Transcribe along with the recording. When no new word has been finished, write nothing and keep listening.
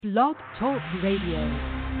Blog Talk Radio.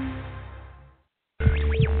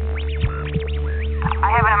 I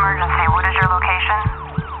have an emergency. What is your location?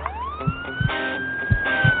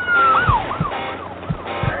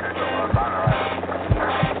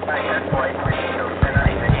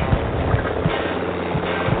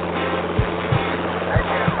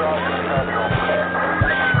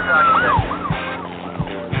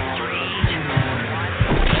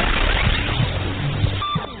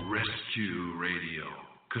 Rescue Radio,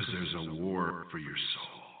 because there's a war for your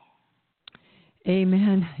soul.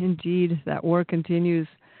 Amen. Indeed, that war continues.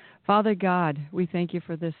 Father God, we thank you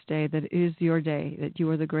for this day, that it is your day, that you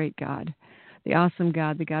are the great God, the awesome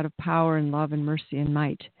God, the God of power and love and mercy and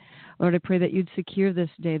might. Lord, I pray that you'd secure this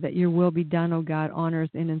day, that your will be done, O God, on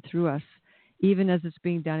earth in and through us, even as it's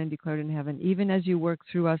being done and declared in heaven, even as you work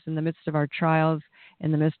through us in the midst of our trials,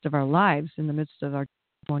 in the midst of our lives, in the midst of our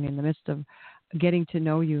testimony, in the midst of getting to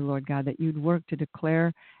know you, Lord God, that you'd work to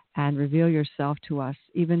declare and reveal yourself to us,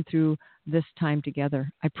 even through this time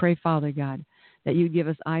together. I pray, Father God, that you'd give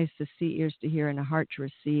us eyes to see, ears to hear, and a heart to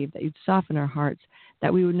receive, that you'd soften our hearts,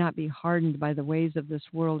 that we would not be hardened by the ways of this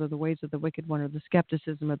world or the ways of the wicked one or the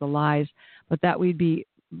skepticism or the lies, but that we'd be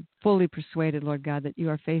fully persuaded, Lord God, that you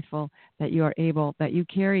are faithful, that you are able, that you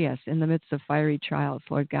carry us in the midst of fiery trials,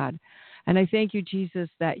 Lord God. And I thank you, Jesus,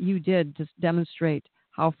 that you did just demonstrate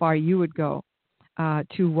how far you would go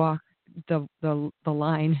to walk the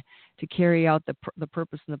line, to carry out the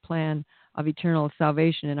purpose and the plan of eternal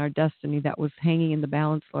salvation and our destiny that was hanging in the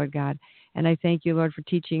balance, Lord God. And I thank you, Lord, for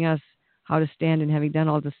teaching us how to stand and having done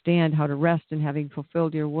all to stand, how to rest and having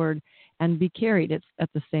fulfilled your word and be carried at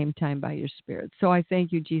the same time by your Spirit. So I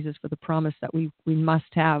thank you, Jesus, for the promise that we must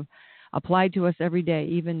have applied to us every day,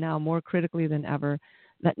 even now more critically than ever,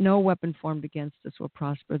 that no weapon formed against us will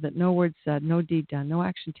prosper, that no word said, no deed done, no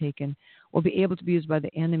action taken will be able to be used by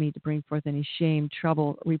the enemy to bring forth any shame,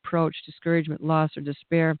 trouble, reproach, discouragement, loss, or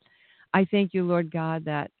despair. I thank you, Lord God,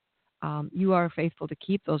 that you are faithful to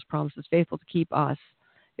keep those promises, faithful to keep us,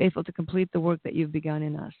 faithful to complete the work that you've begun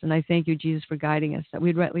in us. And I thank you, Jesus, for guiding us, that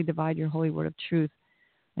we'd rightly divide your holy word of truth,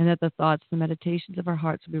 and that the thoughts, the meditations of our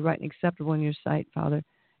hearts will be right and acceptable in your sight, Father.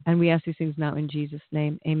 And we ask these things now in Jesus'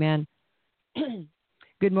 name. Amen.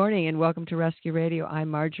 Good morning and welcome to Rescue Radio. I'm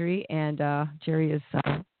Marjorie, and Jerry is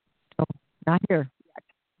still not here yet.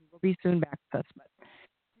 He will be soon back with us. But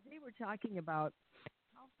today we're talking about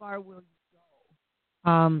how far will you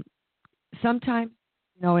go? Sometimes,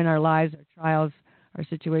 in our lives, our trials, our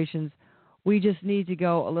situations, we just need to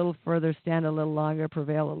go a little further, stand a little longer,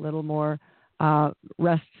 prevail a little more,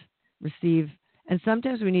 rest, receive. And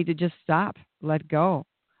sometimes we need to just stop, let go.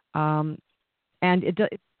 And it's hard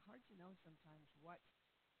to know sometimes what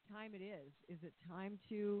time it is. Is it time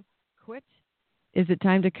to quit? Is it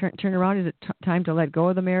time to turn around? Is it time to let go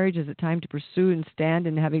of the marriage? Is it time to pursue and stand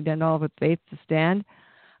and having done all with faith to stand?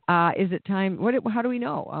 Is it time? How do we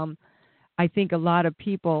know? I think a lot of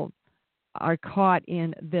people are caught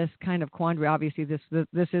in this kind of quandary. Obviously, this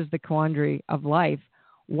is the quandary of life.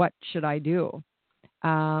 What should I do?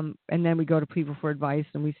 And then we go to people for advice,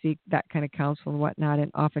 and we seek that kind of counsel and whatnot.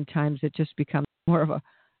 And oftentimes, it just becomes more of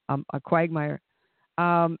a quagmire.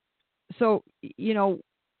 So,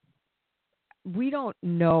 we don't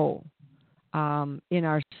know in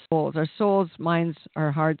our souls, minds,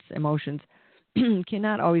 our hearts, emotions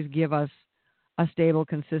cannot always give us a stable,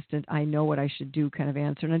 consistent, I know what I should do kind of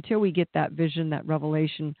answer. And until we get that vision, that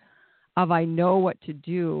revelation of I know what to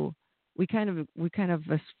do, we kind of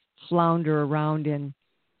flounder around in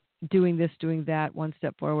doing this, doing that, one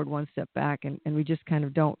step forward, one step back, and we just kind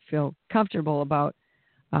of don't feel comfortable about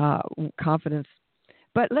confidence.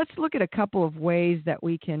 But let's look at a couple of ways that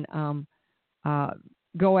we can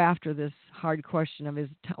go after this hard question of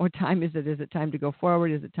what time is it? Is it time to go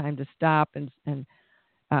forward? Is it time to stop and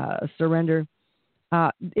surrender?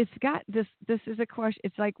 It's got this. This is a question.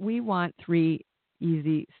 It's like we want 3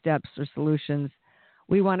 easy steps or solutions.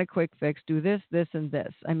 We want a quick fix. Do this, this, and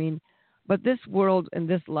this. I mean, but this world and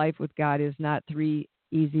this life with God is not 3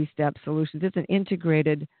 easy step solutions. It's an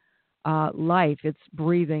integrated life. It's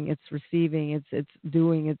breathing, it's receiving, it's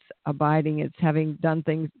doing, it's abiding, it's having done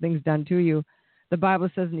things done to you. The Bible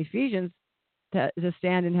says in Ephesians to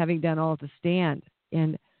stand and having done all to stand.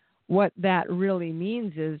 And what that really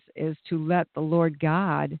means is to let the Lord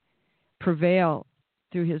God prevail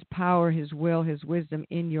through his power, his will, his wisdom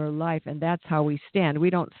in your life. And that's how we stand. We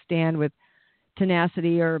don't stand with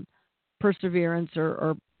tenacity or perseverance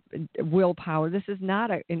or willpower. This is not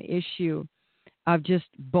an issue of just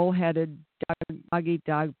bullheaded,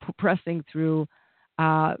 dog-eat-dog, pressing through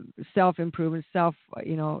self-improvement,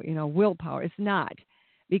 willpower. It's not.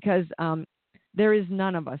 Because There is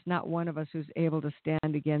none of us, not one of us, who's able to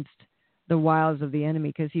stand against the wiles of the enemy,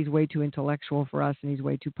 because he's way too intellectual for us and he's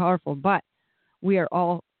way too powerful. But we are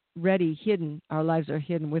already hidden. Our lives are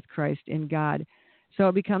hidden with Christ in God. So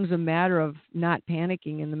it becomes a matter of not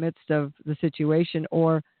panicking in the midst of the situation,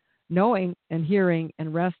 or knowing and hearing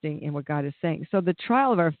and resting in what God is saying. So the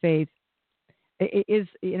trial of our faith is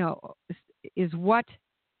what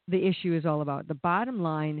the issue is all about. The bottom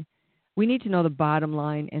line, we need to know the bottom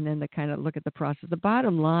line, and then to kind of look at the process. The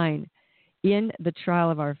bottom line in the trial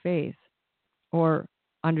of our faith, or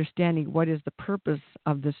understanding what is the purpose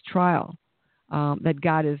of this trial that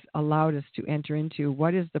God has allowed us to enter into.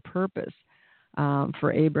 What is the purpose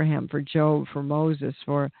for Abraham, for Job, for Moses,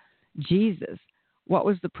 for Jesus? What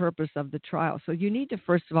was the purpose of the trial? So you need to,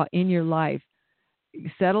 first of all, in your life,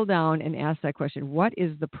 settle down and ask that question. What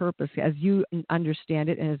is the purpose, as you understand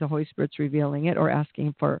it and as the Holy Spirit's revealing it, or ask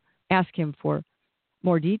Him for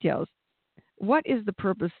more details? What is the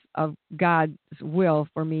purpose of God's will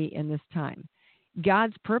for me in this time?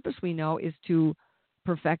 God's purpose, we know, is to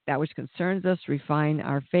perfect that which concerns us, refine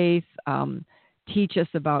our faith, teach us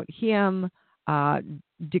about Him,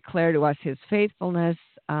 declare to us His faithfulness.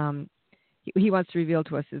 He wants to reveal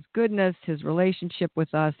to us His goodness, His relationship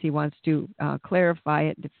with us. He wants to clarify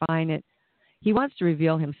it, define it. He wants to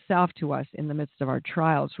reveal Himself to us in the midst of our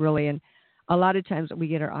trials, really. And a lot of times we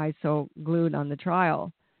get our eyes so glued on the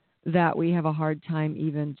trial that we have a hard time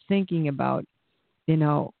even thinking about,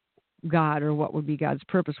 God, or what would be God's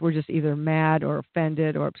purpose. We're just either mad or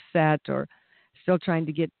offended or upset, or still trying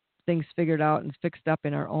to get things figured out and fixed up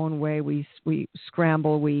in our own way. We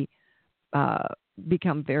scramble. We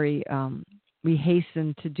become very, we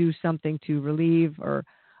hasten to do something to relieve or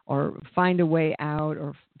find a way out,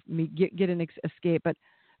 or get an escape. But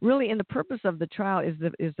really, in the purpose of the trial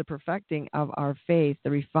is the perfecting of our faith, the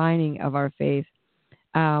refining of our faith.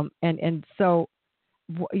 And so,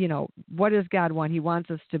 what does God want? He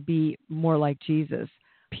wants us to be more like Jesus.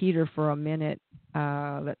 Peter, for a minute,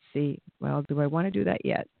 let's see. Well, do I want to do that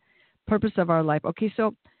yet? Purpose of our life. Okay,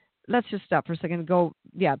 so let's just stop for a second and go.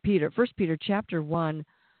 Yeah, Peter. 1 Peter chapter 1.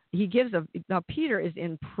 Now Peter is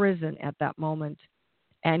in prison at that moment,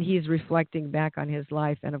 and he's reflecting back on his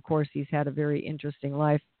life. And of course, he's had a very interesting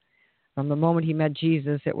life. From the moment he met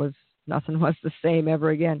Jesus, nothing was the same ever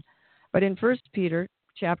again. But in 1 Peter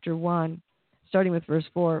chapter 1, starting with verse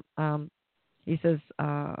 4, he says,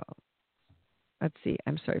 let's see,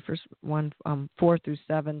 I'm sorry, first 1, 4 through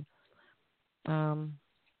 7.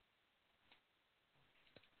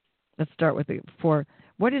 Let's start with the 4.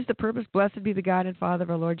 What is the purpose? Blessed be the God and Father of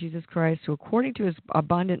our Lord Jesus Christ, who according to His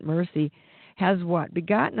abundant mercy has what?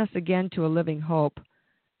 Begotten us again to a living hope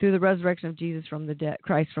through the resurrection of Jesus from the dead,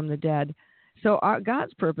 Christ from the dead. So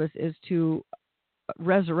God's purpose is to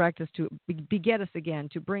resurrect us, to beget us again,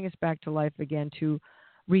 to bring us back to life again, to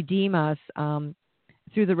redeem us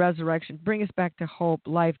through the resurrection, bring us back to hope,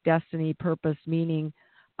 life, destiny, purpose, meaning,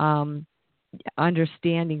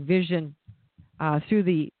 understanding, vision, through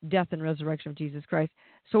the death and resurrection of Jesus Christ.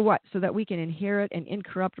 So what? So that we can inherit an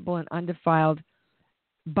incorruptible and undefiled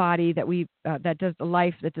body that does the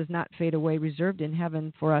life that does not fade away, reserved in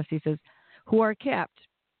heaven for us. He says, who are kept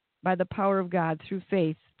by the power of God through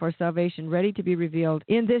faith for salvation, ready to be revealed.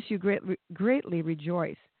 In this you greatly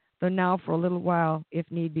rejoice, though now for a little while, if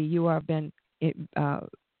need be, you have been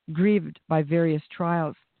grieved by various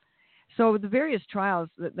trials. So the various trials,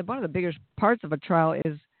 one of the biggest parts of a trial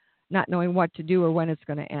is not knowing what to do or when it's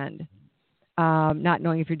going to end, not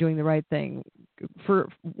knowing if you're doing the right thing,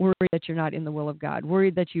 worried that you're not in the will of God,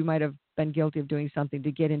 worried that you might have been guilty of doing something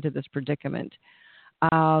to get into this predicament.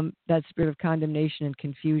 That spirit of condemnation and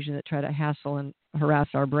confusion that try to hassle and harass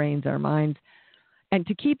our brains, our minds, and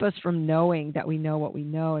to keep us from knowing that we know what we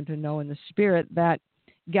know, and to know in the Spirit that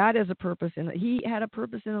God has a purpose. And He had a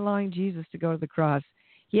purpose in allowing Jesus to go to the cross.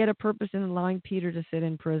 He had a purpose in allowing Peter to sit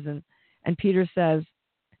in prison. And Peter says,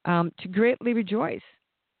 to greatly rejoice,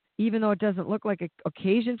 even though it doesn't look like an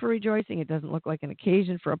occasion for rejoicing, it doesn't look like an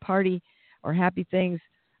occasion for a party or happy things.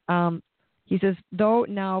 He says, though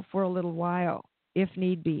now for a little while, if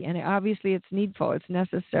need be, and obviously it's needful, it's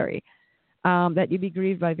necessary, that you be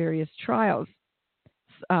grieved by various trials,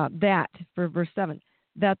 that, for verse 7,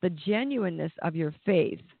 that the genuineness of your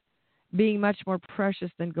faith, being much more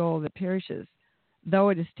precious than gold that perishes, though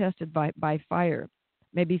it is tested by fire,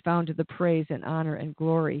 may be found to the praise and honor and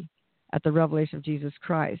glory at the revelation of Jesus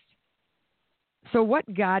Christ. So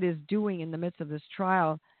what God is doing in the midst of this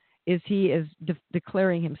trial is He is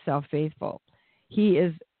declaring Himself faithful. He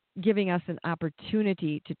is giving us an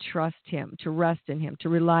opportunity to trust Him, to rest in Him, to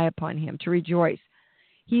rely upon Him, to rejoice.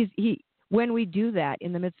 When we do that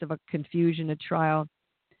in the midst of a confusion, a trial,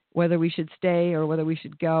 whether we should stay or whether we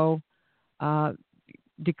should go,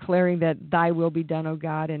 declaring that thy will be done, O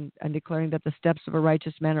God, and declaring that the steps of a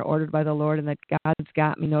righteous man are ordered by the Lord, and that God's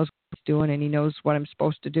got me, knows what he's doing, and he knows what I'm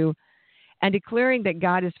supposed to do, and declaring that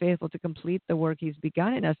God is faithful to complete the work he's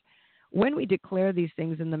begun in us. When we declare these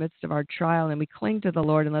things in the midst of our trial and we cling to the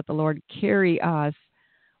Lord and let the Lord carry us,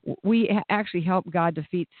 we actually help God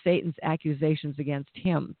defeat Satan's accusations against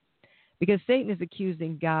him. Because Satan is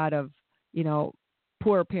accusing God of,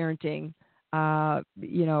 poor parenting, that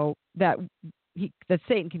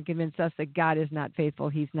Satan can convince us that God is not faithful.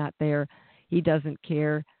 He's not there. He doesn't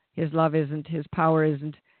care. His love isn't. His power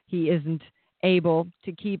isn't. He isn't able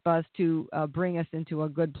to keep us, to bring us into a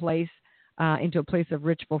good place, into a place of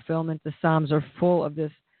rich fulfillment. The Psalms are full of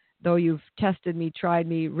this. Though you've tested me, tried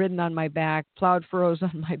me, ridden on my back, plowed furrows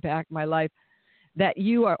on my back, my life, that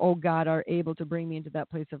you are, oh God, are able to bring me into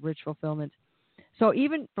that place of rich fulfillment. So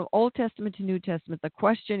even from Old Testament to New Testament, the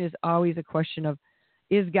question is always a question of,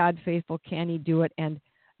 is God faithful? Can he do it? And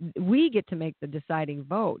we get to make the deciding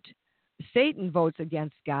vote. Satan votes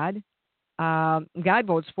against God. God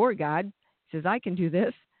votes for God. He says, I can do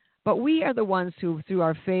this. But we are the ones who, through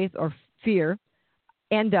our faith or fear,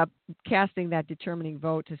 end up casting that determining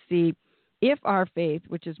vote to see if our faith,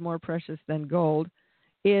 which is more precious than gold,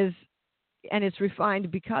 is, and it's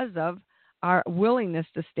refined because of our willingness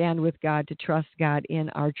to stand with God, to trust God in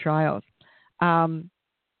our trials.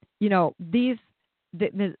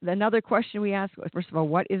 Another question we ask, first of all,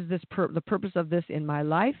 what is this the purpose of this in my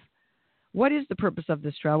life? What is the purpose of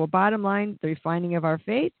this trial? Well, bottom line, the refining of our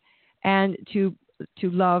faith, and to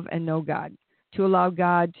love and know God, to allow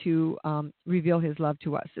God to reveal his love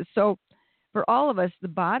to us. So for all of us, the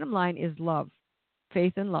bottom line is love,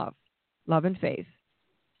 faith and love and faith.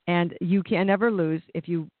 And you can never lose if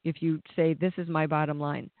you say, this is my bottom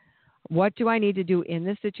line. What do I need to do in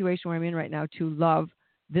this situation where I'm in right now to love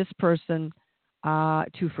this person,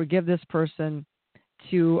 to forgive this person,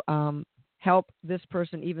 to help this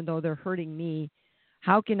person even though they're hurting me?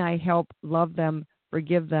 How can I help love them,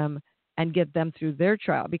 forgive them, and get them through their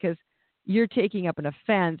trial? Because you're taking up an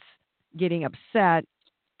offense, getting upset,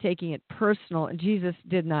 taking it personal. And Jesus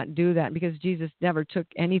did not do that, because Jesus never took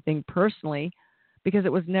anything personally, because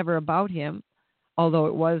it was never about him. Although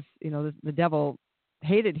it was, the devil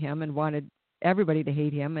hated him and wanted everybody to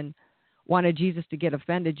hate him and wanted Jesus to get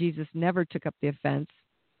offended. Jesus never took up the offense.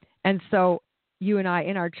 And so you and I,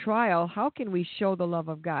 in our trial, how can we show the love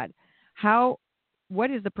of God?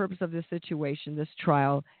 What is the purpose of this situation, this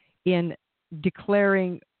trial, in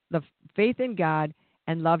declaring the faith in God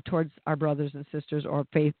and love towards our brothers and sisters, or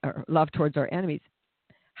faith or love towards our enemies?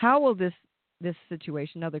 How will this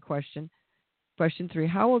situation, another question 3,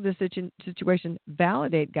 how will this situation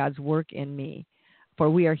validate God's work in me? For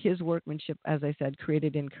we are his workmanship, as I said,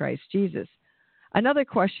 created in Christ Jesus. Another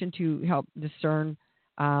question to help discern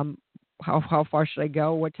how far should I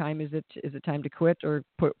go? What time is it? Is it time to quit or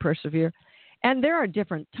persevere? And there are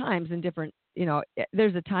different times and different,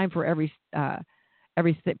 there's a time for every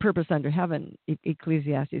purpose under heaven.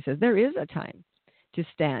 Ecclesiastes says there is a time to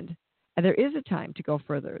stand, and there is a time to go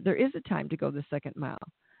further. There is a time to go the second mile.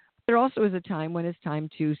 There also is a time when it's time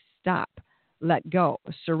to stop, let go,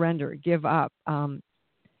 surrender, give up.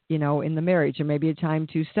 In the marriage, there may be a time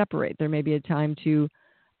to separate. There may be a time to,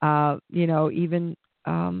 even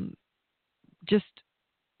just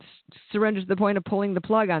surrender to the point of pulling the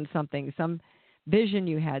plug on something, some vision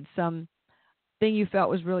you had, some thing you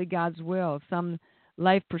felt was really God's will, some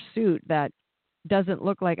life pursuit that doesn't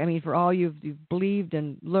look like, for all you've believed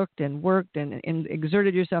and looked and worked and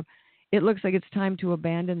exerted yourself, it looks like it's time to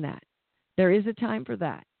abandon that. There is a time for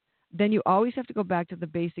that. Then you always have to go back to the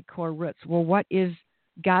basic core roots. Well, what is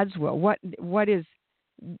God's will? What is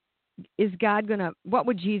God gonna? What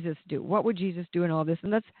would Jesus do? What would Jesus do in all this?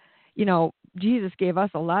 And that's, Jesus gave us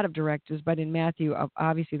a lot of directives, but in Matthew,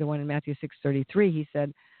 obviously the one in Matthew 6:33, he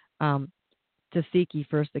said, to seek ye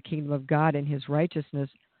first the kingdom of God and his righteousness,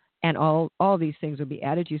 and all these things will be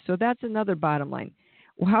added to you. So that's another bottom line.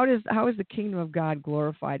 How is the kingdom of God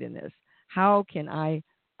glorified in this? How can I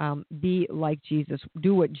be like Jesus,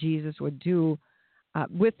 do what Jesus would do,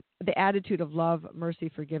 with the attitude of love, mercy,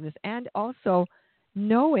 forgiveness, and also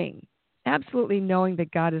absolutely knowing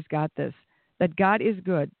that God has got this, that God is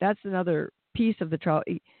good. That's another piece of the trial.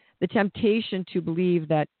 The temptation to believe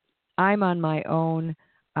that I'm on my own,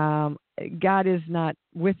 God is not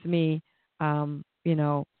with me.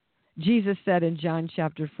 Jesus said in John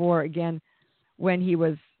chapter 4, again, when he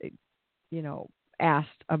was,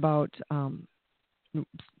 asked about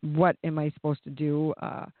what am I supposed to do,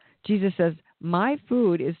 Jesus says, my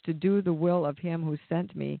food is to do the will of him who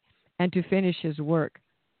sent me and to finish his work.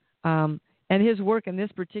 And And his work in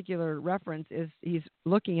this particular reference is he's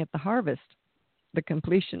looking at the harvest, the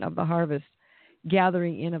completion of the harvest,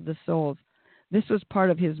 gathering in of the souls. This was part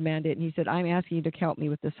of his mandate. And he said, I'm asking you to help me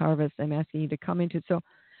with this harvest. I'm asking you to come into it. So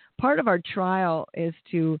part of our trial is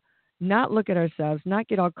to not look at ourselves, not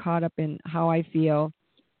get all caught up in how I feel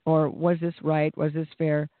or was this right, was this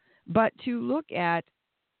fair, but to look at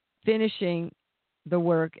finishing the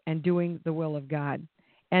work and doing the will of God.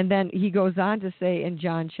 And then he goes on to say in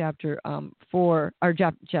John chapter 4 or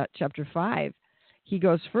chapter 5, he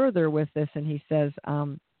goes further with this and he says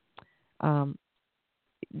that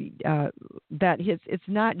it's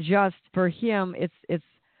not just for him, it's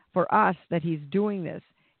for us that he's doing this.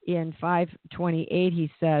 In 5:28, he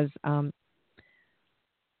says,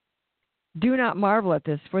 do not marvel at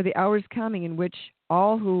this, for the hour is coming in which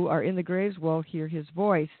all who are in the graves will hear his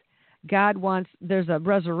voice. God wants, there's a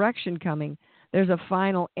resurrection coming. There's a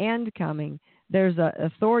final end coming. There's an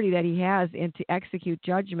authority that he has to execute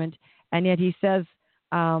judgment. And yet he says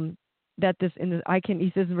that this,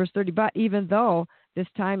 he says in verse 30, but even though this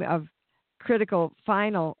time of critical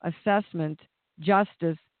final assessment,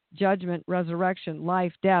 justice, judgment, resurrection,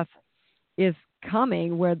 life, death is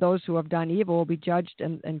coming, where those who have done evil will be judged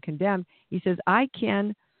and condemned, he says, I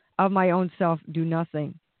can of my own self do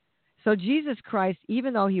nothing. So Jesus Christ,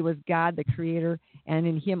 even though he was God, the creator, and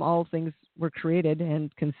in him all things were created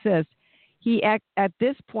and consist, he at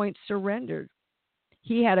this point surrendered.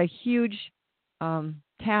 He had a huge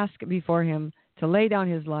task before him to lay down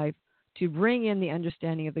his life, to bring in the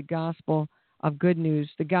understanding of the gospel of good news,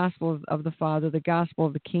 the gospel of the Father, the gospel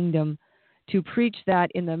of the kingdom, to preach that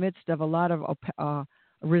in the midst of a lot of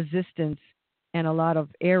resistance and a lot of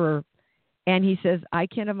error. And he says, I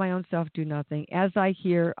can of my own self do nothing. As I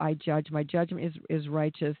hear, I judge. My judgment is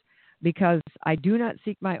righteous, because I do not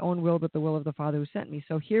seek my own will, but the will of the Father who sent me.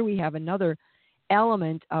 So here we have another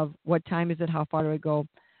element of what time is it, how far do I go?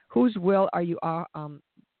 Whose will are you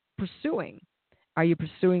pursuing? Are you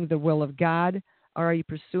pursuing the will of God, or are you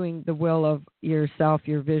pursuing the will of yourself,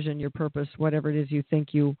 your vision, your purpose, whatever it is you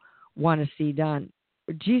think you want to see done?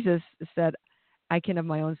 Jesus said, I can of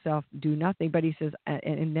my own self do nothing. But he says,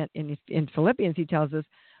 in Philippians, he tells us,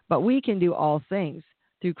 but we can do all things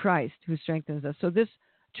through Christ who strengthens us. So this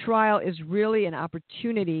trial is really an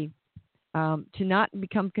opportunity to not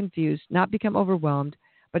become confused, not become overwhelmed,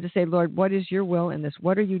 but to say, Lord, what is your will in this?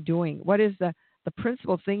 What are you doing? What is the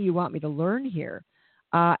principal thing you want me to learn here?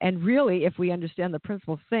 And really, if we understand the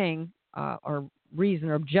principal thing or reason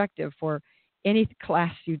or objective for any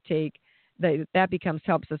class you take, that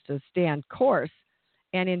helps us to stay on course.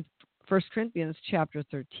 And in 1 Corinthians chapter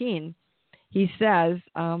 13, he says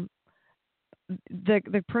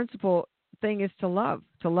the principal thing is to love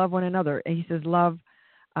one another. And he says, love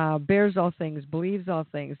bears all things, believes all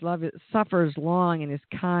things, love suffers long and is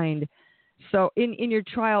kind. So in your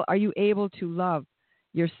trial, are you able to love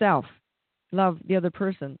yourself, love the other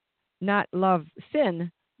person, not love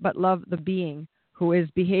sin, but love the being who is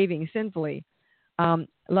behaving sinfully?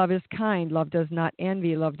 Love is kind. Love does not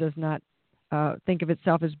envy. Love does not think of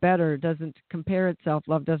itself as better. Doesn't compare itself.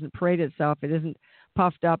 Love doesn't parade itself. It isn't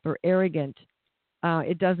puffed up or arrogant.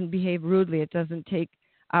 It doesn't behave rudely. It doesn't take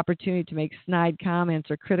opportunity to make snide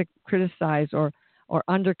comments or criticize or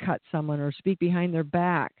undercut someone or speak behind their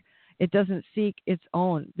back. It doesn't seek its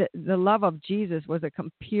own. The love of Jesus was a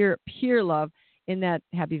pure love in that,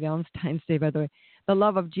 happy Valentine's Day, by the way. The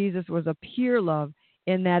love of Jesus was a pure love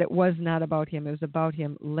in that it was not about him. It was about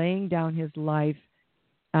him laying down his life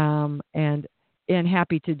and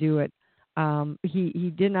happy to do it.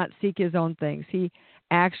 He did not seek his own things. He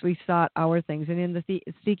actually sought our things. And in the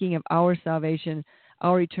seeking of our salvation,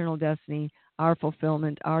 our eternal destiny, our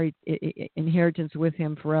fulfillment, our inheritance with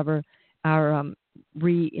him forever, our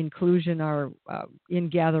re-inclusion, our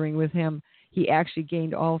in-gathering with him, he actually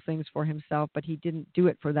gained all things for himself, but he didn't do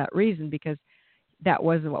it for that reason, because that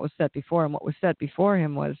wasn't what was set before him. What was set before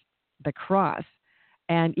him was the cross.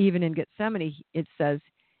 And even in Gethsemane, it says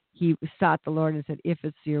he sought the Lord and said, if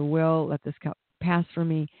it's your will, let this cup pass from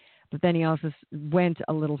me. But then he also went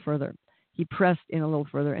a little further. He pressed in a little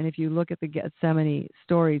further. And if you look at the Gethsemane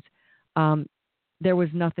stories, there was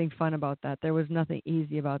nothing fun about that. There was nothing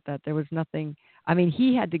easy about that. There was nothing. I mean,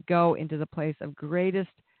 he had to go into the place of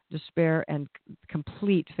greatest despair and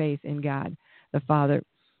complete faith in God, the Father.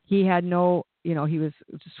 He had no, he was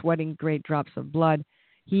sweating great drops of blood.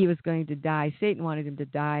 He was going to die. Satan wanted him to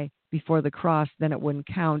die before the cross, then it wouldn't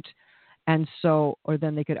count. And so, or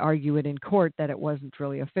then they could argue it in court that it wasn't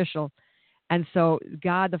really official. And so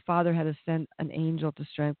God, the Father, had to send an angel to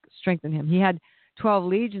strengthen him. He had 12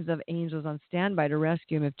 legions of angels on standby to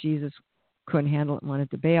rescue him if Jesus couldn't handle it and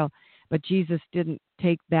wanted to bail. But Jesus didn't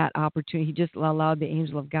take that opportunity. He just allowed the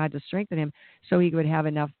angel of God to strengthen him so he would have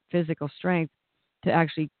enough physical strength to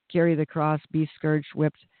actually carry the cross, be scourged,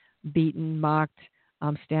 whipped, beaten, mocked,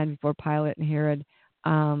 stand before Pilate and Herod,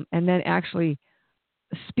 and then actually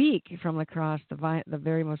speak from the cross the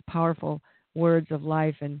very most powerful words of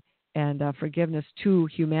life and forgiveness to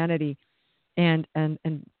humanity, and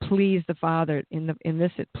please the Father. In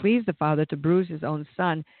this, it pleased the Father to bruise his own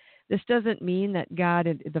Son. This doesn't mean that God,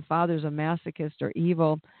 the Father, is a masochist or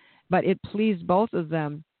evil, but it pleased both of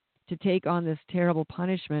them to take on this terrible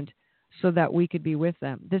punishment so that we could be with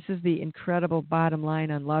them. This is the incredible bottom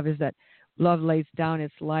line on love, is that love lays down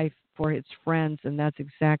its life for its friends, and that's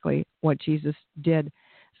exactly what Jesus did.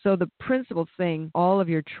 So the principal thing, all of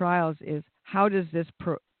your trials, is how does this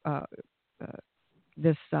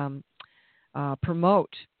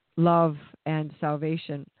promote love and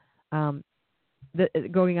salvation?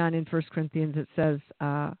 Going on in 1 Corinthians, it says,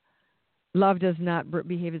 love does not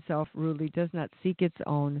behave itself rudely, does not seek its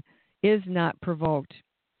own, is not provoked.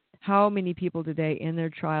 How many people today in their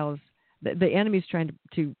trials, the enemy's trying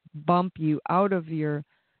to bump you out of your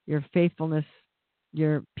faithfulness,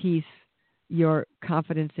 your peace, your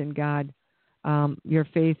confidence in God, your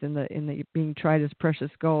faith in the being tried as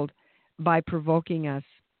precious gold, by provoking us,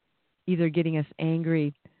 either getting us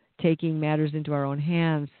angry, taking matters into our own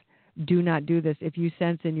hands. Do not do this. If you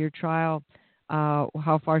sense in your trial,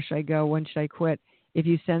 how far should I go? When should I quit? If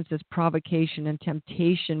you sense this provocation and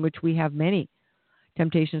temptation, which we have many,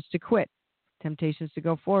 temptations to quit, temptations to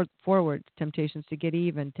go forward, temptations to get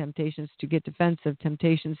even, temptations to get defensive,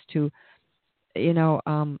 temptations to,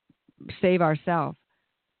 save ourselves.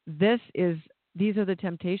 These are the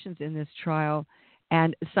temptations in this trial.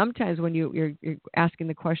 And sometimes when you're asking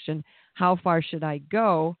the question, how far should I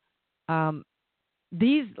go?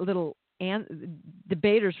 These little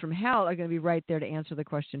debaters from hell are going to be right there to answer the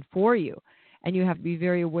question for you. And you have to be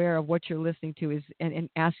very aware of what you're listening to and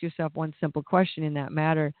ask yourself one simple question in that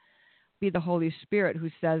matter. Be the Holy Spirit who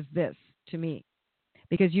says this to me.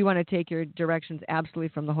 Because you want to take your directions absolutely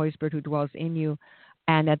from the Holy Spirit who dwells in you.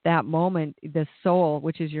 And at that moment, the soul,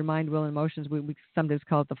 which is your mind, will, and emotions, we sometimes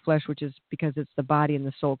call it the flesh, which is because it's the body and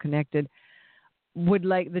the soul connected,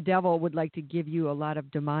 the devil would like to give you a lot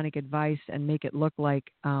of demonic advice and make it look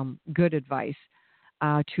like good advice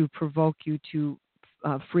to provoke you to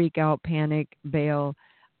freak out, panic, bail.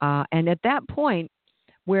 And at that point,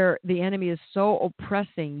 where the enemy is so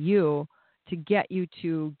oppressing you to get you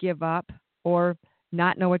to give up or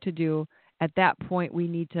not know what to do, at that point we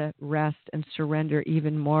need to rest and surrender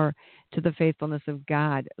even more to the faithfulness of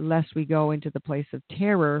God, lest we go into the place of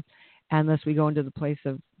terror and lest we go into the place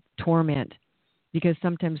of torment. Because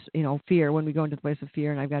sometimes, fear, when we go into the place of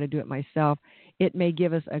fear, and I've got to do it myself, it may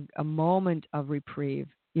give us a moment of reprieve,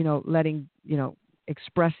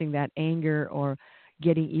 expressing that anger or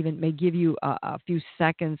getting even, may give you a few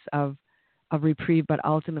seconds of reprieve, but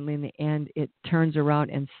ultimately in the end, it turns around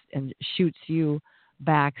and shoots you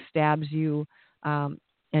back, stabs you,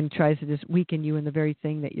 and tries to just weaken you in the very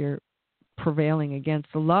thing that you're prevailing against.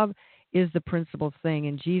 So love is the principal thing.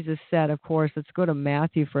 And Jesus said, of course, let's go to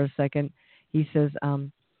Matthew for a second. He says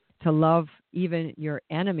to love even your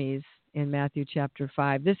enemies in Matthew chapter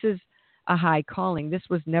 5. This is a high calling. This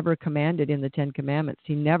was never commanded in the Ten Commandments.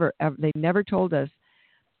 They never told us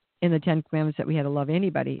in the Ten Commandments that we had to love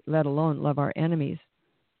anybody, let alone love our enemies.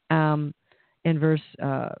 In verse,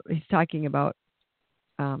 he's talking about,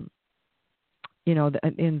 in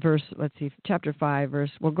verse, chapter 5,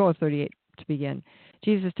 we'll go with 38 to begin.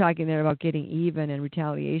 Jesus is talking there about getting even and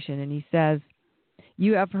retaliation, and he says,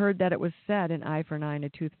 you have heard that it was said, an eye for an eye and a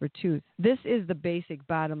tooth for a tooth. This is the basic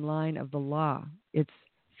bottom line of the law. It's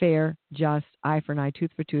fair, just, eye for an eye, tooth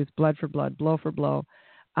for tooth, blood for blood, blow for blow.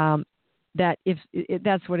 That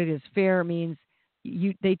that's what it is. Fair means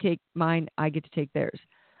they take mine, I get to take theirs,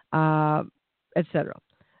 etc.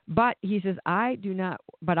 But he says,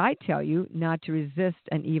 but I tell you not to resist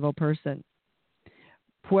an evil person.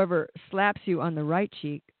 Whoever slaps you on the right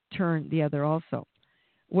cheek, turn the other also.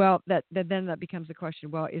 Well, then that becomes the question.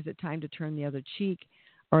 Well, is it time to turn the other cheek,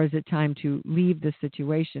 or is it time to leave the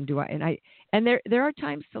situation? And there are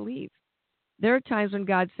times to leave. There are times when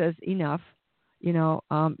God says, enough.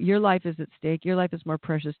 Your life is at stake. Your life is more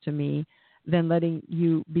precious to me than letting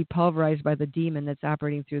you be pulverized by the demon that's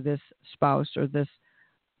operating through this spouse or this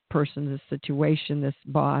person, this situation, this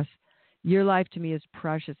boss. Your life to me is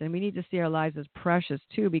precious, and we need to see our lives as precious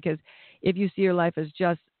too, because if you see your life as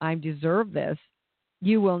just, I deserve this,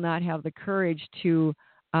 you will not have the courage to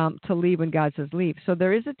leave when God says leave. So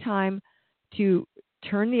there is a time to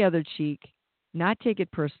turn the other cheek not take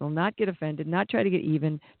it personal, not get offended, not try to get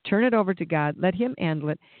even. Turn it over to God. Let Him handle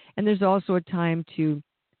it. And there's also a time to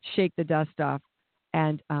shake the dust off.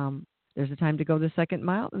 And there's a time to go the second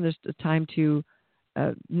mile, and there's a time to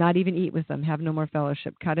not even eat with them, have no more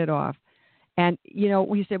fellowship, cut it off. And,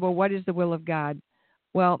 we say, well, what is the will of God?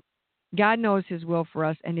 Well, God knows His will for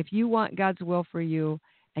us. And if you want God's will for you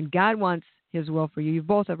and God wants His will for you, you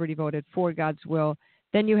both already voted for God's will,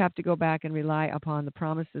 then you have to go back and rely upon the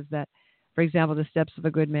promises that, for example, the steps of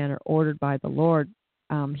a good man are ordered by the Lord.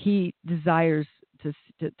 He desires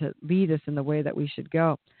to lead us in the way that we should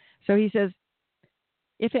go. So He says,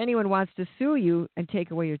 if anyone wants to sue you and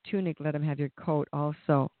take away your tunic, let him have your coat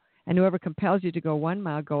also. And whoever compels you to go 1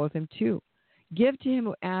 mile, go with him 2. Give to him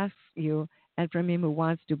who asks you, and from him who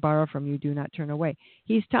wants to borrow from you, do not turn away.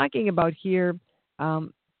 He's talking about here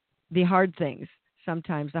the hard things,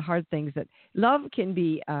 sometimes the hard things that love can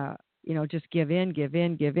be, just give in.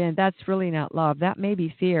 That's really not love. That may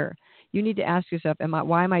be fear. You need to ask yourself,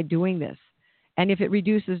 why am I doing this? And if it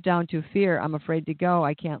reduces down to fear, I'm afraid to go,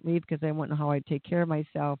 I can't leave because I won't know how I take care of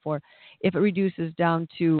myself. Or if it reduces down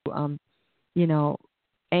to,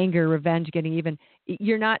 anger, revenge, getting even,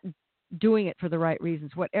 you're not doing it for the right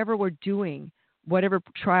reasons. Whatever we're doing, whatever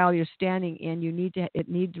trial you're standing in, it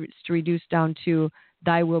needs to reduce down to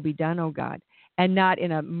thy will be done, O God, and not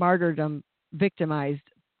in a martyrdom, victimized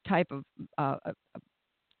type of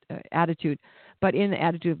attitude, but in the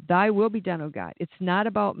attitude of thy will be done, O God. It's not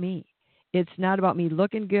about me. It's not about me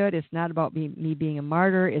looking good. It's not about me being a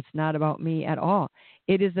martyr. It's not about me at all.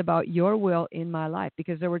 It is about your will in my life,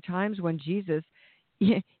 because there were times when Jesus,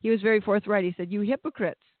 he was very forthright. He said, you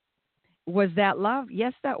hypocrites. Was that love?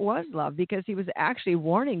 Yes, that was love, because he was actually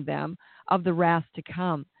warning them of the wrath to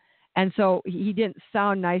come. And so he didn't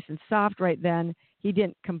sound nice and soft right then. He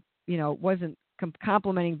didn't, wasn't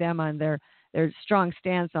complimenting them on their strong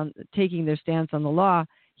stance on taking their stance on the law.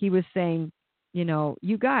 He was saying, you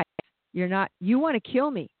guys, you want to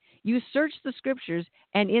kill me. You search the scriptures,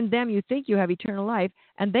 and in them you think you have eternal life,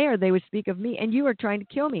 and there they would speak of me, and you are trying to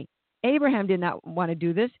kill me. Abraham did not want to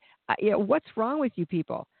do this. What's wrong with you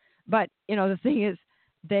people? But, the thing is,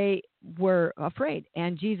 they were afraid,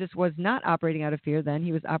 and Jesus was not operating out of fear then.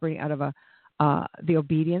 He was operating out of the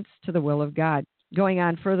obedience to the will of God. Going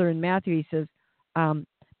on further in Matthew, he says,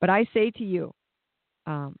 but I say to you,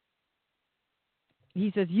 he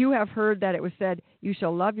says, you have heard that it was said, you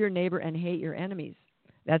shall love your neighbor and hate your enemies.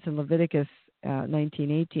 That's in Leviticus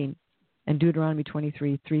 19:18 and Deuteronomy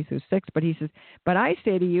 23:3-6. But he says, but I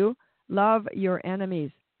say to you, love your enemies.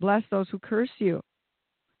 Bless those who curse you.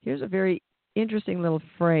 Here's a very interesting little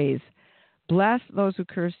phrase. Bless those who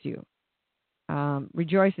curse you.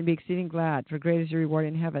 Rejoice and be exceeding glad, for great is your reward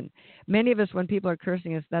in heaven. Many of us, when people are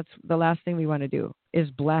cursing us, that's the last thing we want to do, is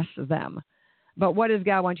bless them. But what does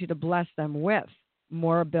God want you to bless them with?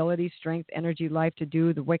 More ability, strength, energy, life to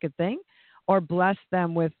do the wicked thing? Or bless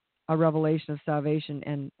them with a revelation of salvation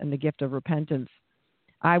and the gift of repentance?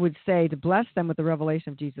 I would say to bless them with the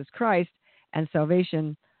revelation of Jesus Christ and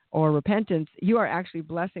salvation or repentance, you are actually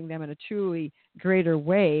blessing them in a truly greater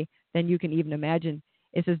way than you can even imagine.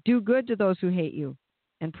 It says, do good to those who hate you,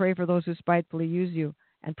 and pray for those who spitefully use you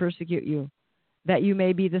and persecute you, that you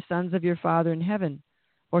may be the sons of your Father in heaven.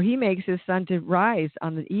 For he makes his sun to rise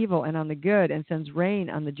on the evil and on the good, and sends rain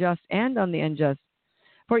on the just and on the unjust.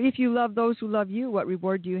 For if you love those who love you, what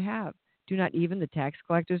reward do you have? Do not even the tax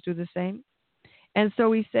collectors do the same? And so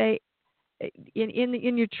we say,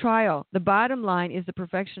 in your trial, the bottom line is the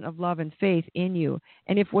perfection of love and faith in you.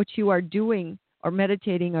 And if what you are doing or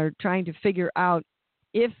meditating or trying to figure out,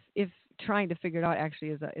 if trying to figure it out actually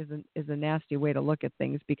is a nasty way to look at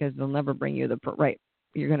things, because they'll never bring you the right.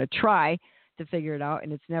 You're going to try to figure it out,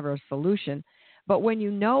 and it's never a solution. But when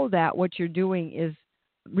you know that what you're doing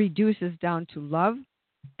reduces down to love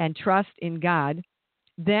and trust in God,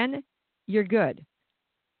 then you're good.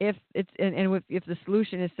 If the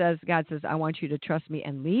solution says, God says, I want you to trust me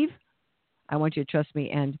and leave, I want you to trust me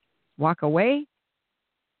and walk away.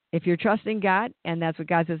 If you're trusting God and that's what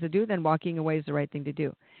God says to do, then walking away is the right thing to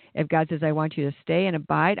do. If God says, I want you to stay and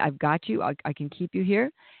abide, I've got you, I can keep you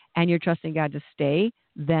here, and you're trusting God to stay,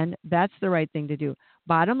 then that's the right thing to do.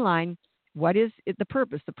 Bottom line, what is the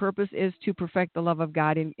purpose? The purpose is to perfect the love of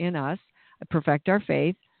God in us, perfect our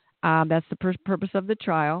faith. That's the purpose of the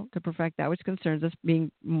trial, to perfect that which concerns us,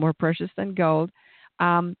 being more precious than gold.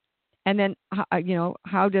 And then,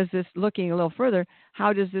 how does this, looking a little further,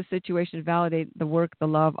 how does this situation validate the work, the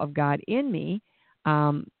love of God in me?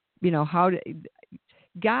 God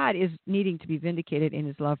is needing to be vindicated in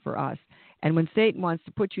his love for us. And when Satan wants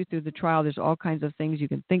to put you through the trial, there's all kinds of things you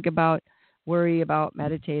can think about. worry about,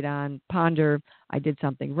 meditate on, ponder. I did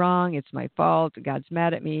something wrong. It's my fault. God's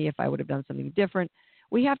mad at me. If I would have done something different.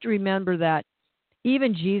 We have to remember that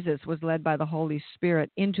even Jesus was led by the Holy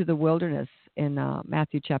Spirit into the wilderness in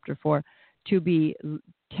Matthew chapter 4 to be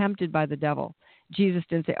tempted by the devil. Jesus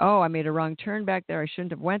didn't say, "Oh, I made a wrong turn back there. I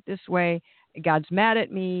shouldn't have went this way. God's mad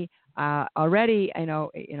at me already.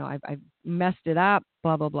 I've messed it up.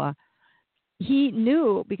 Blah blah blah." He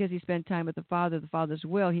knew, because he spent time with the Father, the Father's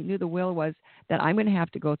will. He knew the will was that I'm going to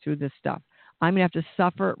have to go through this stuff. I'm going to have to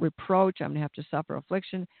suffer reproach. I'm going to have to suffer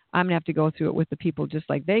affliction. I'm going to have to go through it with the people just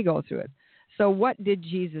like they go through it. So what did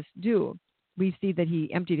Jesus do? We see that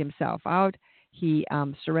he emptied himself out. He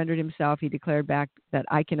surrendered himself. He declared back that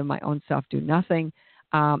I can of my own self do nothing.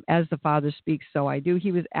 As the Father speaks, so I do.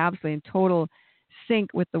 He was absolutely in total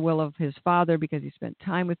sync with the will of his Father because he spent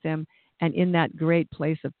time with him. And in that great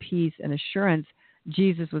place of peace and assurance,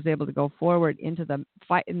 Jesus was able to go forward into the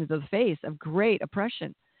fight, into the face of great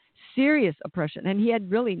oppression, serious oppression. And he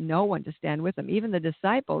had really no one to stand with him. Even the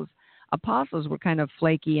disciples, apostles, were kind of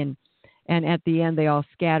flaky, and at the end they all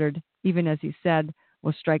scattered, even as he said,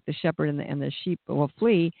 "Will strike the shepherd and the sheep will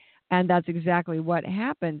flee." And that's exactly what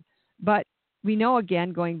happened. But we know,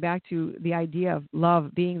 again, going back to the idea of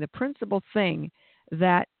love being the principal thing,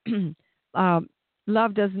 that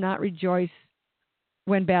love does not rejoice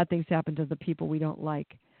when bad things happen to the people we don't like.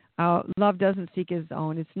 Love doesn't seek its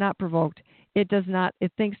own. It's not provoked. It does not.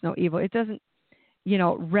 It thinks no evil. It doesn't,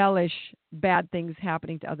 relish bad things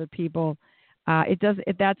happening to other people. It doesn't.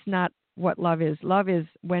 That's not what love is. Love is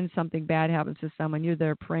when something bad happens to someone, you're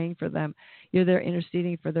there praying for them. You're there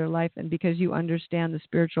interceding for their life, and because you understand the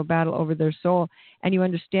spiritual battle over their soul, and you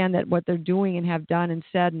understand that what they're doing and have done and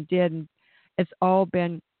said and did, and it's all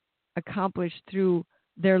been accomplished through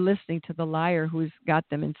their listening to the liar who's got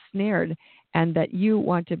them ensnared, and that you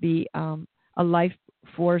want to be a life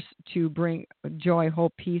force to bring joy,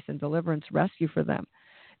 hope, peace, and deliverance, rescue for them.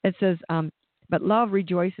 It says, but love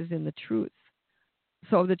rejoices in the truth.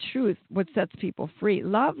 So the truth, what sets people free.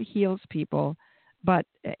 Love heals people, but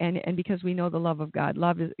and because we know the love of God.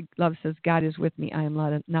 Love says, God is with me. I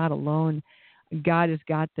am not alone. God has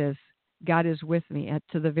got this. God is with me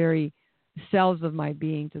to the very cells of my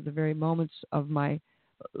being, to the very moments of my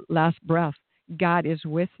last breath. God is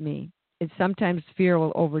with me. And sometimes fear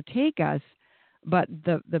will overtake us, but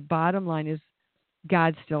the bottom line is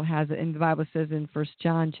God still has it. And the Bible says in 1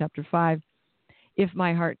 John chapter 5, if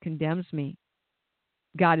my heart condemns me,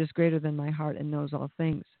 God is greater than my heart and knows all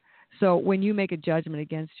things. So when you make a judgment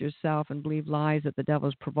against yourself and believe lies that the devil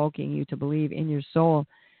is provoking you to believe in your soul,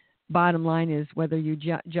 bottom line is whether you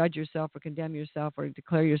judge yourself or condemn yourself or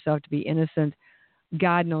declare yourself to be innocent,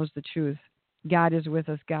 God knows the truth. God is with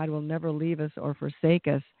us. God will never leave us or forsake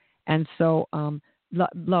us. And so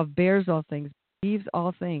love bears all things, believes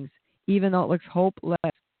all things, even though it looks hopeless,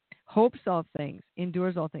 hopes all things,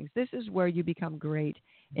 endures all things. This is where you become great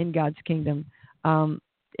in God's kingdom.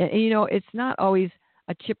 It's not always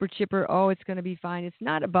a chipper, oh, it's going to be fine. It's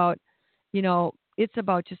not about, it's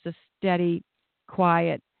about just a steady,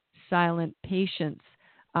 quiet, silent patience.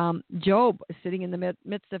 Job, sitting in the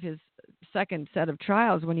midst of his second set of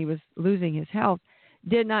trials when he was losing his health,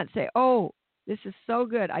 did not say, "Oh, this is so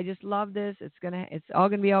good. I just love this. It's all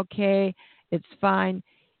gonna be okay. It's fine."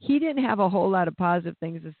 He didn't have a whole lot of positive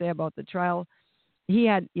things to say about the trial. He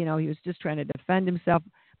had, he was just trying to defend himself,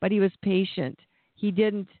 but he was patient. He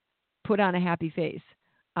didn't put on a happy face.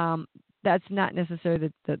 That's not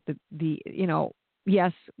necessarily the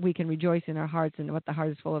yes, we can rejoice in our hearts, and what the heart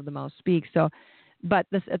is full of, the mouth speaks. So, but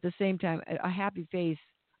at the same time, a happy face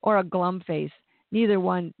or a glum face, neither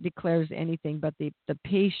one declares anything, but the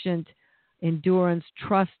patient endurance,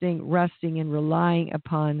 trusting, resting, and relying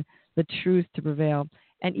upon the truth to prevail.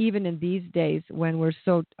 And even in these days when we're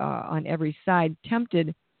so on every side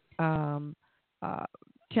tempted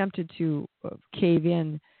to cave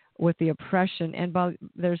in with the oppression, and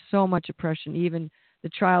there's so much oppression, even the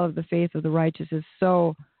trial of the faith of the righteous is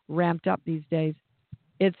so ramped up these days.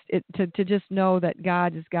 To just know that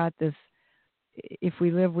God has got this. If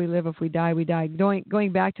we live, we live. If we die, we die.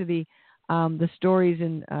 Going back to the stories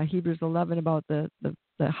in Hebrews 11 about the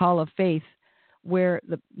Hall of Faith, where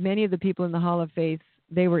many of the people in the Hall of Faith,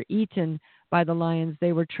 they were eaten by the lions.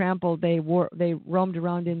 They were trampled. They roamed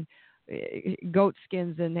around in goat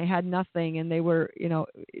skins, and they had nothing, and they were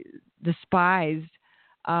despised.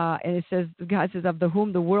 And it says, God says, of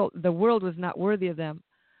whom the world was not worthy of them.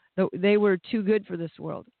 They were too good for this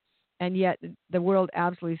world. And yet the world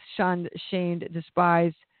absolutely shunned, shamed,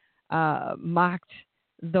 despised, mocked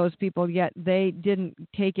those people. Yet they didn't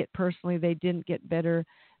take it personally. They didn't get bitter.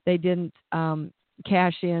 They didn't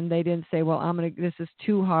cash in. They didn't say, well, this is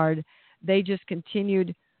too hard. they just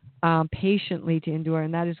continued patiently to endure.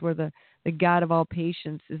 And that is where the God of all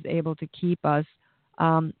patience is able to keep us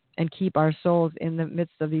and keep our souls in the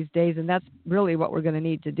midst of these days. And that's really what we're going to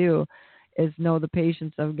need to do, is know the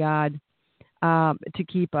patience of God to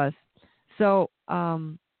keep us. So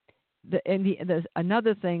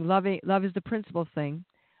another thing, love is the principal thing.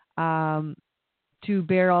 To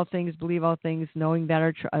bear all things, believe all things, knowing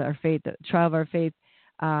that our faith, the trial of our faith,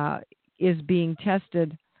 is being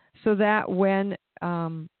tested, so that when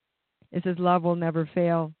it says love will never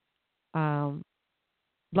fail,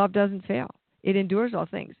 love doesn't fail. It endures all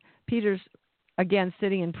things. Peter's, again,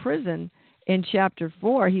 sitting in prison in chapter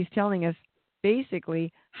 4, he's telling us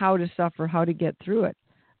basically how to suffer, how to get through it.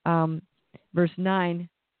 Verse 9,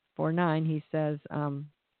 4:9, he says,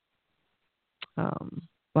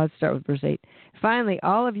 let's start with verse 8. Finally,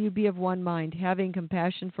 all of you be of one mind, having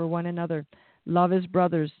compassion for one another. Love as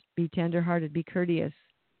brothers. Be tender-hearted. Be courteous.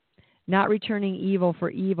 Not returning evil for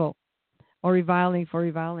evil or reviling for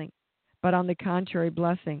reviling, but on the contrary,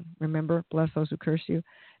 blessing. Remember, bless those who curse you.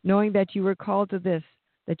 Knowing that you were called to this,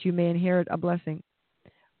 that you may inherit a blessing.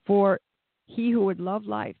 For he who would love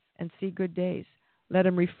life and see good days, let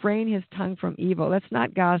him refrain his tongue from evil. Let's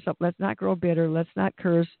not gossip. Let's not grow bitter. Let's not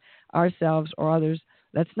curse ourselves or others.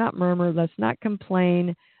 Let's not murmur. Let's not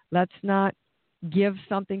complain. Let's not give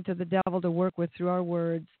something to the devil to work with through our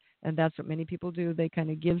words. And that's what many people do. They kind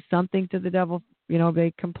of give something to the devil.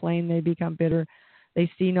 They complain. They become bitter. They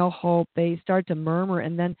see no hope. They start to murmur.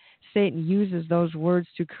 And then Satan uses those words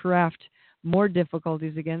to craft more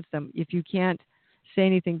difficulties against them. If you can't say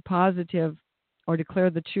anything positive or declare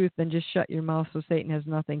the truth, then just shut your mouth so Satan has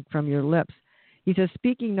nothing from your lips. He says,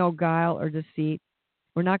 speaking no guile or deceit.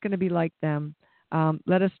 We're not going to be like them.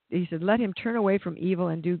 He said, let him turn away from evil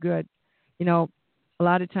and do good. A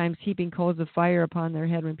lot of times heaping coals of fire upon their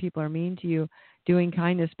head when people are mean to you, doing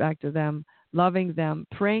kindness back to them, loving them,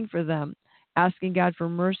 praying for them, asking God for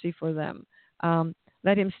mercy for them.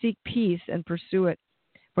 Let him seek peace and pursue it.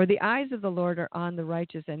 For the eyes of the Lord are on the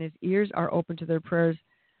righteous, and his ears are open to their prayers.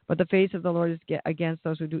 But the face of the Lord is against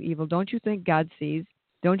those who do evil. Don't you think God sees?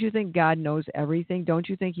 Don't you think God knows everything? Don't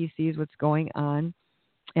you think he sees what's going on?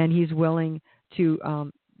 And he's willing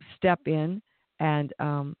to step in and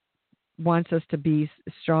wants us to be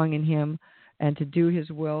strong in him and to do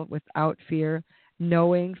his will without fear,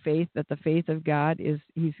 knowing faith, that the faith of God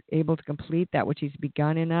he's able to complete that which he's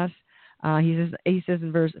begun in us. He says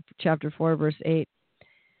in chapter 4, verse 8,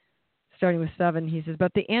 starting with 7, he says,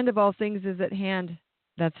 but the end of all things is at hand.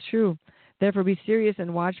 That's true. Therefore be serious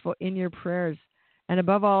and watchful in your prayers, and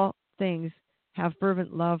above all things have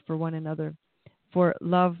fervent love for one another, for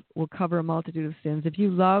love will cover a multitude of sins. If we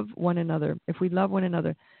love one another,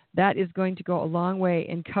 that is going to go a long way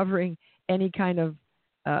in covering any kind of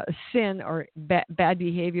sin or bad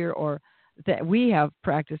behavior or that we have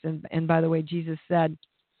practiced. And by the way, Jesus said,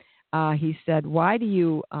 he said, why do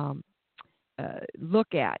you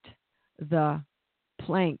look at the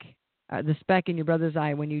plank, the speck in your brother's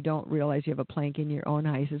eye when you don't realize you have a plank in your own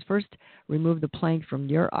eye? He says, first remove the plank from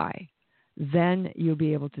your eye. Then you'll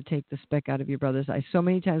be able to take the speck out of your brother's eye. So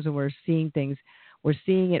many times when we're seeing things, we're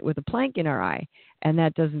seeing it with a plank in our eye, and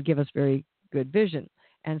that doesn't give us very good vision.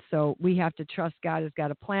 And so we have to trust God has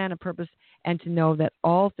got a plan, a purpose, and to know that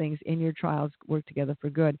all things in your trials work together for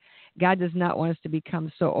good. God does not want us to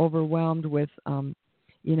become so overwhelmed with,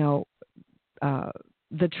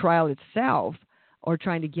 the trial itself, or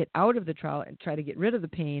trying to get out of the trial and try to get rid of the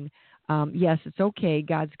pain. Yes, it's okay.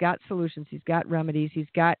 God's got solutions. He's got remedies. He's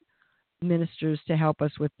got ministers to help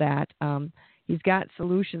us with that. He's got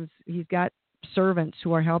solutions. He's got servants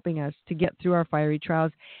who are helping us to get through our fiery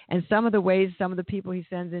trials. And some of the people he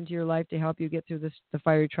sends into your life to help you get through the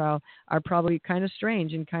fiery trial are probably kind of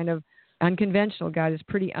strange and kind of unconventional. God is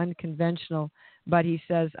pretty unconventional, but he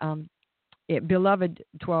says, Beloved,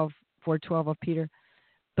 4:12 of Peter,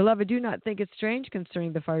 Beloved, do not think it strange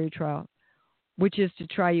concerning the fiery trial, which is to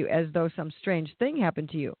try you as though some strange thing happened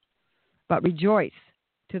to you, but rejoice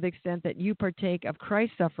to the extent that you partake of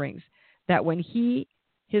Christ's sufferings, that when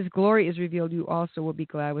his glory is revealed, you also will be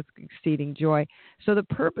glad with exceeding joy. So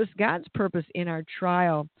God's purpose in our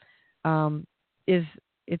trial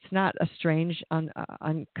it's not a strange,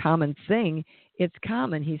 uncommon thing. It's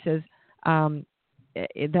common. He says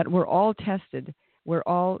that we're all tested. We're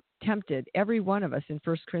all tempted, every one of us. In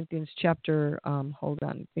 1 Corinthians chapter, I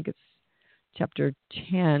think it's chapter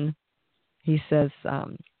 10, he says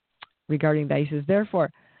regarding that, he says,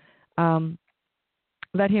 therefore,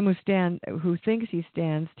 let him who thinks he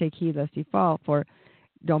stands take heed lest he fall. For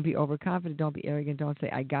don't be overconfident, don't be arrogant, don't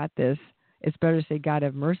say, I got this. It's better to say, God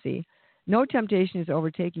have mercy. No temptation is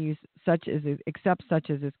overtaking you except such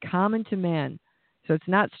as is common to man. So it's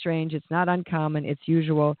not strange, it's not uncommon, it's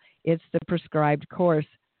usual, it's the prescribed course.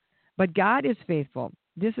 But God is faithful.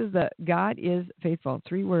 God is faithful.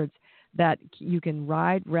 3 words that you can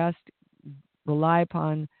ride, rest, rely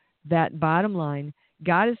upon. That bottom line,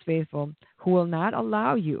 God is faithful, who will not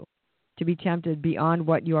allow you to be tempted beyond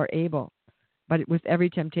what you are able. But with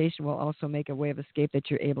every temptation will also make a way of escape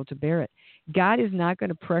that you're able to bear it. God is not going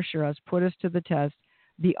to pressure us, put us to the test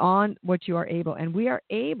beyond what you are able. And we are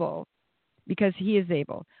able because he is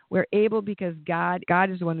able. We're able because God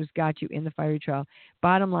is the one who's got you in the fiery trial.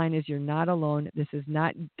 Bottom line is you're not alone. This is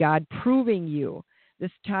not God proving you.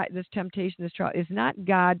 This temptation, this trial is not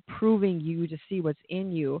God proving you to see what's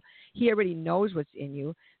in you. He already knows what's in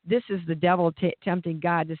you. This is the devil tempting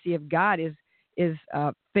God to see if God is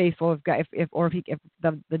faithful, if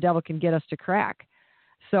the devil can get us to crack.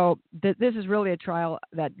 So this is really a trial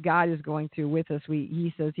that God is going through with us.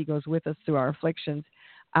 He says he goes with us through our afflictions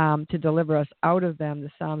to deliver us out of them. The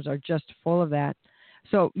Psalms are just full of that.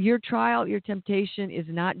 So your trial, your temptation is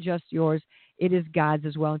not just yours. It is God's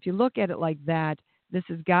as well. If you look at it like that, this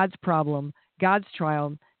is God's problem, God's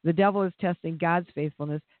trial. The devil is testing God's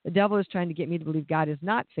faithfulness. The devil is trying to get me to believe God is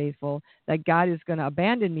not faithful, that God is going to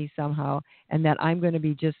abandon me somehow, and that I'm going to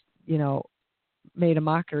be just, made a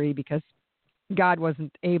mockery because God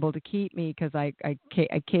wasn't able to keep me because I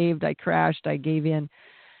caved, I crashed, I gave in.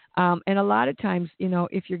 And a lot of times,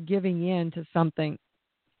 if you're giving in to something,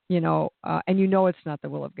 and it's not the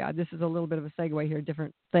will of God. This is a little bit of a segue here,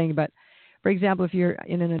 different thing. But, for example, if you're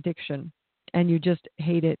in an addiction, and you just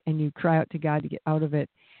hate it and you cry out to God to get out of it,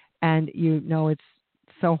 and it's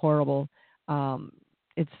so horrible.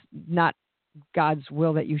 It's not God's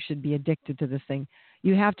will that you should be addicted to this thing.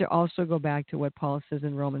 You have to also go back to what Paul says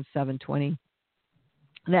in Romans 7:20,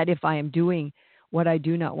 that if I am doing what I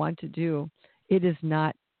do not want to do, it is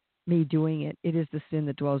not me doing it. It is the sin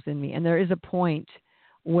that dwells in me. And there is a point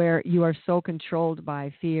where you are so controlled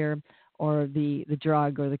by fear or the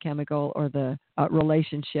drug or the chemical or the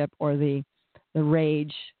relationship or the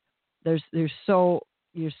rage. You're so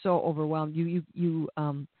overwhelmed. You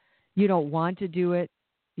don't want to do it.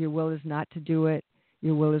 Your will is not to do it.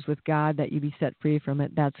 Your will is with God, that you be set free from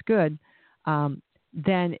it. That's good.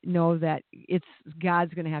 Then know that it's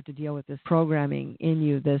God's going to have to deal with this programming in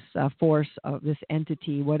you, this force of this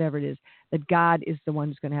entity, whatever it is, that God is the one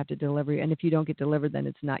who's going to have to deliver you. And if you don't get delivered, then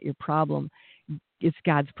it's not your problem. It's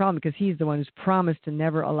God's problem, because he's the one who's promised to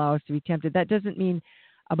never allow us to be tempted. That doesn't mean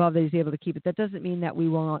above that he's able to keep it. That doesn't mean that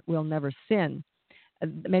we'll never sin.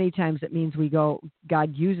 Many times it means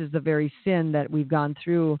God uses the very sin that we've gone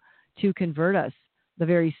through to convert us. The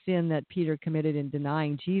very sin that Peter committed in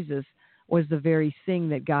denying Jesus was the very thing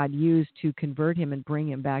that God used to convert him and bring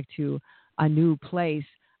him back to a new place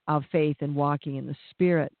of faith and walking in the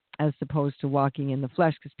Spirit, as opposed to walking in the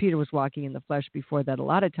flesh, because Peter was walking in the flesh before that a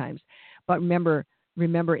lot of times. But remember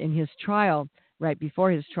in his trial, right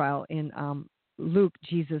before his trial, in Luke,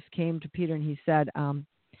 Jesus came to Peter and he said,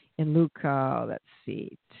 in Luke,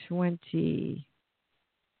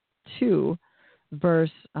 22,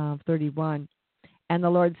 verse 31, and the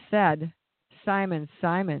Lord said, Simon,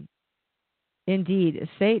 Simon, indeed,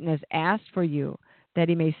 Satan has asked for you that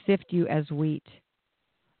he may sift you as wheat.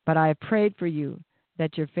 But I have prayed for you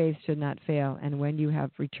that your faith should not fail. And when you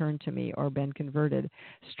have returned to me or been converted,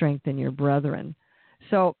 strengthen your brethren.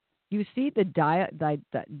 So you see the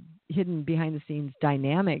hidden behind the scenes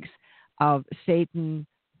dynamics of Satan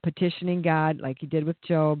petitioning God, like he did with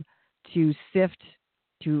Job, to sift,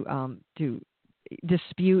 to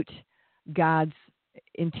dispute God's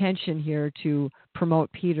intention here to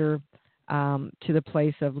promote Peter to the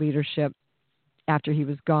place of leadership after he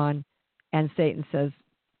was gone. And Satan says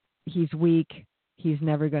he's weak, he's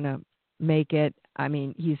never going to make it. I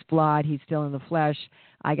mean, he's flawed, he's still in the flesh.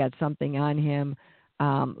 I got something on him.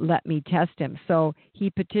 Let me test him. So he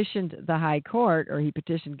petitioned the high court, or he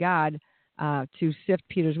petitioned God to sift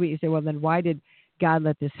Peter's wheat. You say, well, then why did God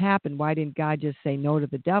let this happen? Why didn't God just say no to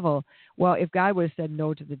the devil? Well, if God would have said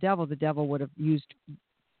no to the devil would have used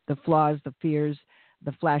the flaws, the fears,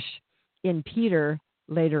 the flesh in Peter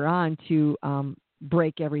later on to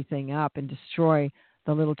break everything up and destroy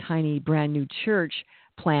the little tiny brand new church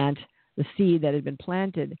plant, the seed that had been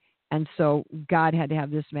planted. And so God had to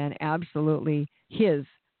have this man absolutely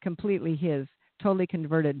completely his, totally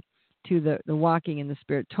converted to the walking in the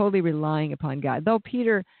Spirit, totally relying upon God. Though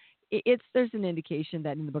Peter there's an indication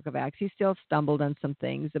that in the book of Acts he still stumbled on some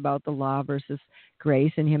things about the law versus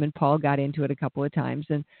grace, and him and Paul got into it a couple of times.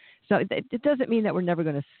 And so it doesn't mean that we're never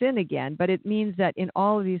going to sin again, but it means that in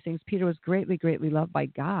all of these things, Peter was greatly, greatly loved by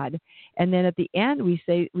God. And then at the end, we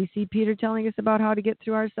see Peter telling us about how to get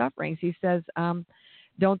through our sufferings. He says,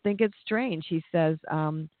 don't think it's strange. He says,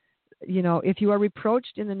 if you are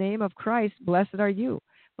reproached in the name of Christ, blessed are you,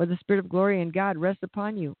 for the Spirit of glory and God rests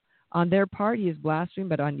upon you. On their part, he is blasphemed,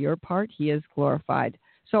 but on your part, he is glorified.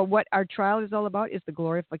 So what our trial is all about is the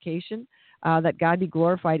glorification, that God be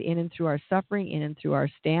glorified in and through our suffering, in and through our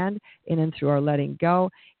stand, in and through our letting go.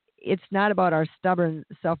 It's not about our stubborn,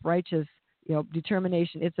 self-righteous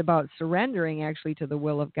determination. It's about surrendering actually to the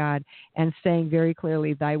will of God and saying very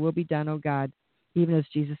clearly, thy will be done, O God. Even as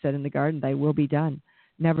Jesus said in the garden, thy will be done.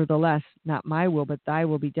 Nevertheless, not my will, but thy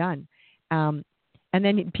will be done. And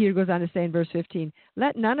then Peter goes on to say in verse 15,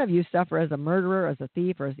 let none of you suffer as a murderer, as a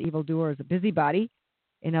thief, or as evildoer, as a busybody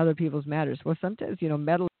in other people's matters. Well, sometimes,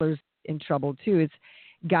 meddlers in trouble too. It's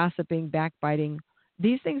gossiping, backbiting.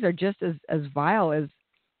 These things are just as vile as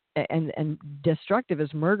and destructive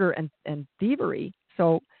as murder and thievery.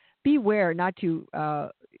 So beware not to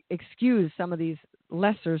excuse some of these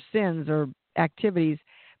lesser sins or activities,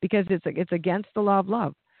 because it's against the law of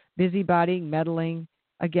love. Busybodying, meddling,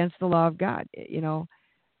 against the law of God,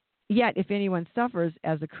 Yet, if anyone suffers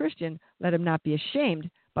as a Christian, let him not be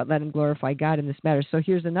ashamed, but let him glorify God in this matter. So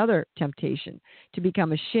here's another temptation, to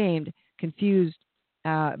become ashamed, confused,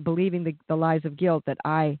 believing the lies of guilt, that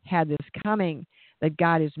I had this coming, that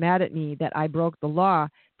God is mad at me, that I broke the law.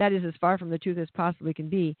 That is as far from the truth as possibly can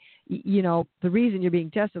be. The reason you're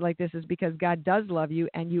being tested like this is because God does love you,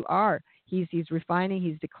 and you are. He's refining,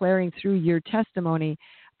 he's declaring through your testimony,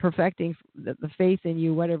 perfecting the faith in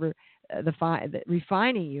you, whatever,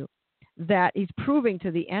 refining you, that he's proving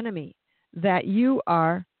to the enemy that you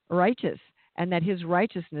are righteous, and that his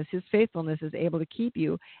righteousness, his faithfulness is able to keep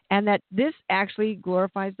you, and that this actually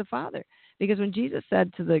glorifies the Father. Because when Jesus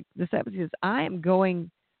said to the disciples, he says, I am going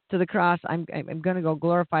to the cross, I'm going to go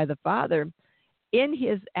glorify the Father, in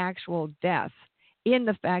his actual death, in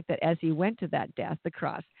the fact that as he went to that death, the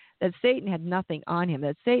cross, that Satan had nothing on him,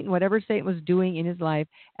 that Satan, whatever Satan was doing in his life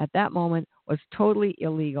at that moment, was totally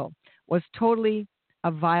illegal, was totally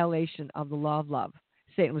a violation of the law of love.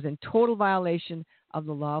 Satan was in total violation of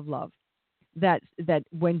the law of love. That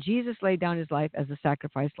when Jesus laid down his life as a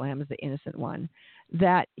sacrificed lamb, as the innocent one,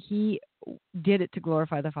 that he did it to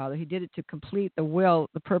glorify the Father. He did it to complete the will,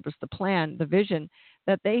 the purpose, the plan, the vision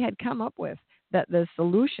that they had come up with, that the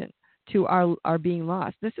solution to our being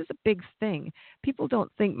lost. This is a big thing. People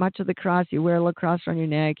don't think much of the cross. You wear a little cross on your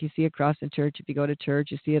neck. You see a cross in church. If you go to church,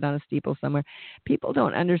 you see it on a steeple somewhere. People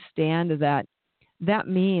don't understand that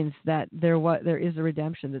means that there is a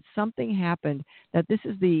redemption, that something happened, that this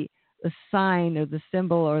is the sign or the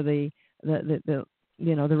symbol or the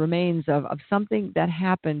remains of something that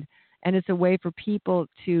happened. And it's a way for people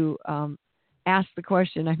to ask the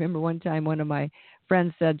question. I remember one time one of my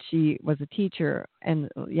friends said, she was a teacher, and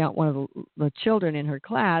one of the children in her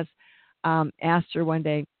class asked her one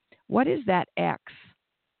day, what is that X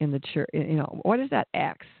in the church? What is that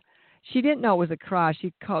X? She didn't know it was a cross.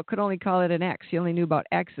 She could only call it an X. She only knew about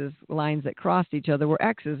X's, lines that crossed each other were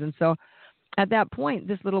X's. And so at that point,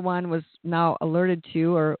 this little one was now alerted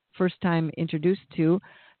to, or first time introduced to,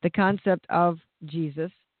 the concept of Jesus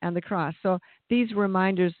and the cross. So these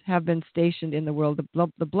reminders have been stationed in the world.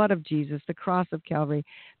 The blood of Jesus, the cross of Calvary.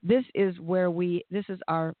 This is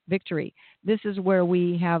our victory. This is where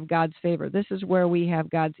we have God's favor. This is where we have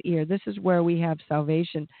God's ear. This is where we have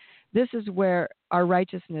salvation. This is where our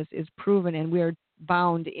righteousness is proven, and we are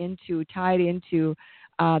tied into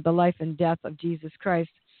the life and death of Jesus Christ.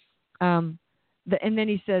 And then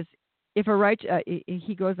he says, he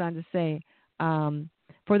goes on to say,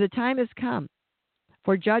 for the time has come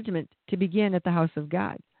for judgment to begin at the house of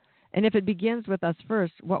God. And if it begins with us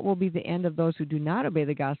first, what will be the end of those who do not obey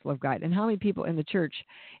the gospel of God? And how many people in the church,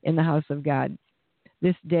 in the house of God,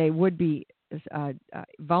 this day would be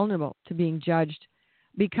vulnerable to being judged,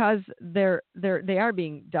 because they are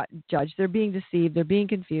being judged. They're being deceived. They're being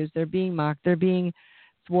confused. They're being mocked. They're being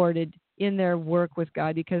thwarted in their work with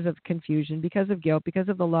God because of confusion, because of guilt, because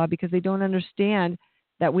of the law, because they don't understand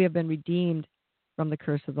that we have been redeemed from the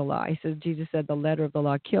curse of the law. He says, Jesus said, the letter of the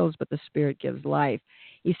law kills, but the Spirit gives life.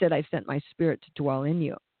 He said, I sent my Spirit to dwell in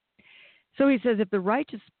you. So he says, if the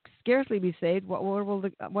righteous scarcely be saved, what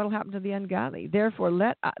will happen to the ungodly? Therefore,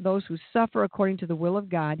 let those who suffer according to the will of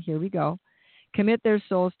God, here we go, commit their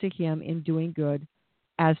souls to him in doing good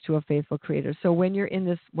as to a faithful Creator. So when you're in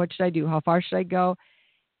this, what should I do? How far should I go?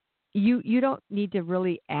 You don't need to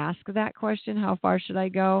really ask that question, how far should I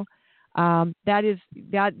go?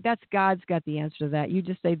 That's God's got the answer to that. You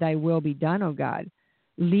just say, "Thy will be done, O God.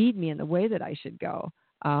 Lead me in the way that I should go.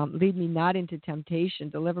 Lead me not into temptation.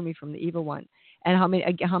 Deliver me from the evil one." And how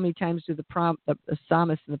many times do the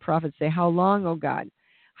psalmist and the prophets say, "How long, O God?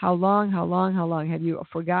 How long, how long, how long? Have you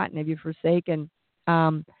forgotten? Have you forsaken?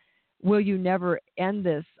 Will you never end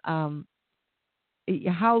this?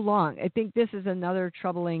 How long?" I think this is another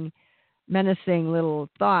troubling, menacing little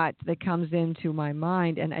thought that comes into my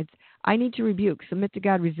mind, and I need to rebuke, submit to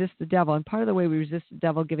God, resist the devil. And part of the way we resist the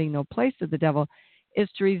devil, giving no place to the devil, is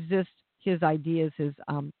to resist his ideas, his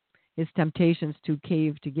temptations to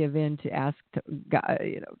cave, to give in, to ask,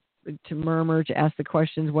 to murmur, to ask the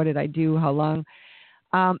questions, "What did I do? How long?"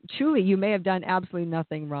 Truly, you may have done absolutely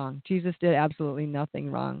nothing wrong. Jesus did absolutely nothing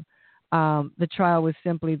wrong. The trial was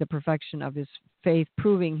simply the perfection of his faith,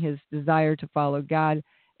 proving his desire to follow God.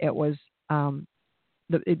 It was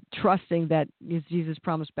trusting that, as Jesus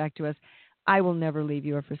promised back to us, "I will never leave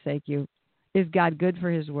you or forsake you." Is God good for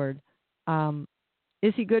his word?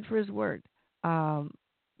 Is he good for his word?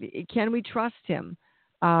 Can we trust him?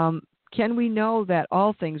 Can we know that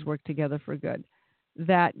all things work together for good?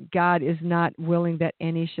 That God is not willing that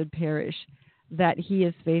any should perish, that he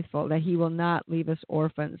is faithful, that he will not leave us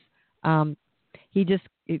orphans.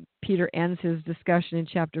 Peter ends his discussion in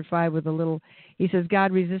chapter 5 with he says,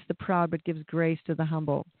 "God resists the proud but gives grace to the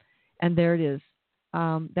humble." And there it is,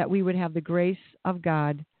 that we would have the grace of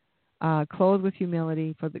God, clothed with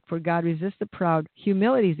humility, for God resists the proud.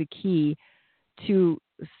 Humility is a key to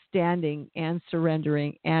standing and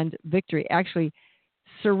surrendering and victory. Actually,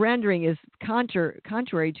 surrendering is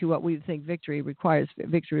contrary to what we think victory requires.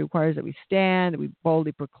 Victory requires that we stand, that we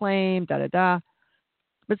boldly proclaim, da-da-da.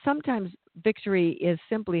 But sometimes victory is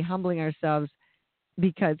simply humbling ourselves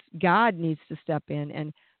because God needs to step in,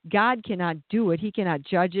 and God cannot do it. He cannot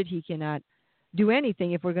judge it. He cannot do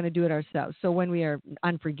anything if we're going to do it ourselves. So when we are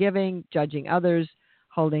unforgiving, judging others,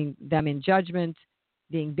 holding them in judgment,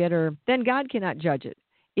 being bitter, then God cannot judge it.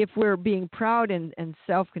 If we're being proud and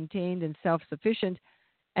self-contained and self-sufficient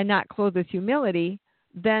and not clothed with humility,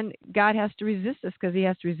 then God has to resist us because he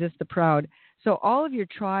has to resist the proud. So all of your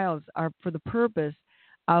trials are for the purpose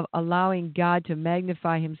of allowing God to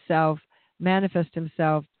magnify himself, manifest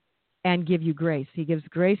himself, and give you grace. He gives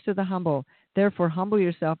grace to the humble. Therefore, humble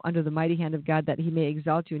yourself under the mighty hand of God, that he may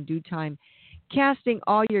exalt you in due time, casting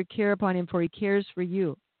all your care upon him, for he cares for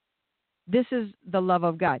you. This is the love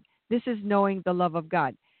of God. This is knowing the love of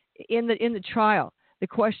God. In the trial, the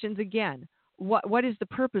questions again, what is the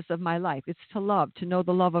purpose of my life? It's to love, to know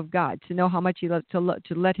the love of God, to know how much he loves, to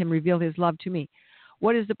let him reveal his love to me.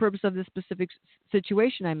 What is the purpose of this specific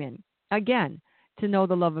situation I'm in? Again, to know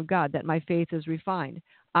the love of God, that my faith is refined.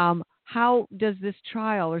 How does this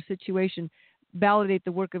trial or situation validate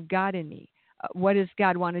the work of God in me? What does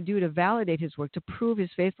God want to do to validate his work, to prove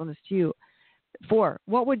his faithfulness to you? 4,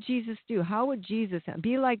 what would Jesus do? How would Jesus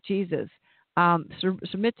be like Jesus?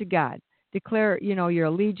 Submit to God. Declare, your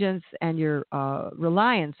allegiance and your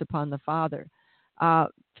reliance upon the Father.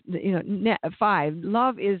 5,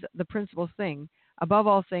 love is the principal thing. Above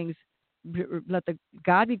all things, let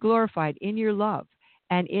God be glorified in your love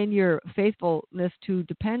and in your faithfulness to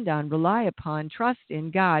depend on, rely upon, trust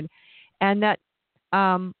in God, and that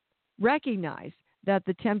recognize that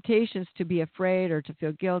the temptations to be afraid or to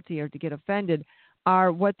feel guilty or to get offended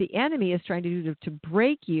are what the enemy is trying to do to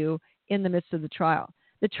break you in the midst of the trial.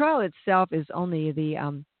 The trial itself is only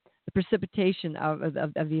the precipitation of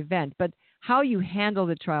the event, but how you handle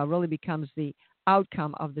the trial really becomes the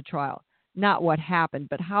outcome of the trial. Not what happened,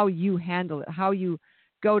 but how you handle it, how you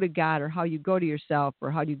go to God, or how you go to yourself, or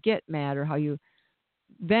how you get mad, or how you,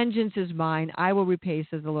 vengeance is mine, I will repay,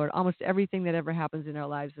 says the Lord. Almost everything that ever happens in our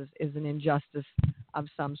lives is an injustice of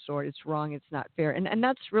some sort. It's wrong. It's not fair. And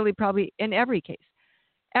that's really probably in every case.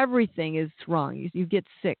 Everything is wrong. You get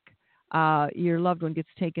sick. Your loved one gets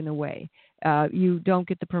taken away. You don't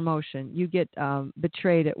get the promotion. You get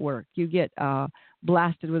betrayed at work. You get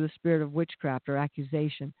blasted with a spirit of witchcraft or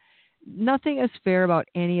accusation. Nothing is fair about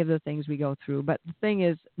any of the things we go through. But the thing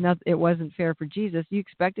is, it wasn't fair for Jesus. You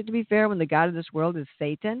expect it to be fair when the God of this world is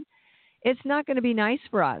Satan? It's not going to be nice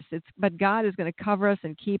for us. But God is going to cover us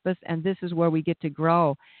and keep us, and this is where we get to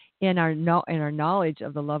grow in our knowledge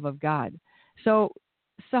of the love of God. So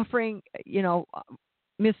suffering,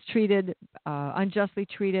 mistreated, unjustly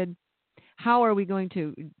treated, how are we going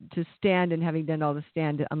to stand, and having done all to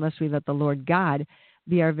stand, unless we let the Lord God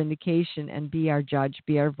be our vindication and be our judge,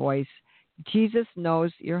 be our voice? Jesus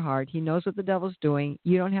knows your heart. He knows what the devil's doing.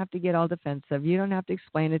 You don't have to get all defensive. You don't have to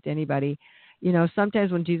explain it to anybody.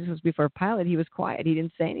 Sometimes when Jesus was before Pilate, he was quiet. He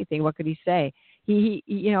didn't say anything. What could he say? He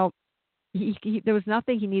There was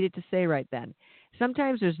nothing he needed to say right then.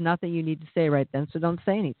 Sometimes there's nothing you need to say right then, so don't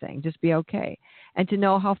say anything. Just be okay. And to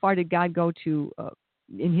know how far did God go to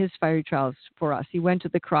in his fiery trials for us. He went to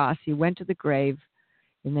the cross, he went to the grave,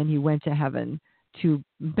 and then he went to heaven to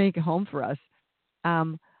make a home for us.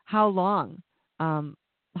 How long,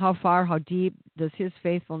 how far, how deep does his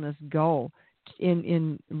faithfulness go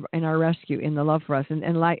in our rescue, in the love for us?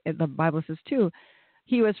 And like the Bible says too,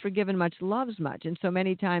 he was forgiven much, loves much. And so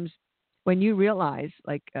many times when you realize,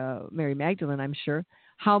 like Mary Magdalene, I'm sure,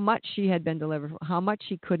 how much she had been delivered, how much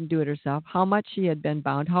she couldn't do it herself, how much she had been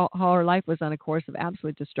bound, how her life was on a course of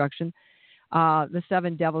absolute destruction. The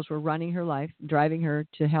 7 devils were running her life, driving her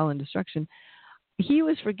to hell and destruction. He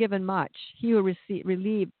was forgiven much. He who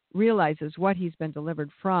realizes what he's been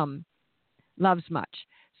delivered from loves much.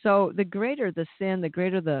 So the greater the sin, the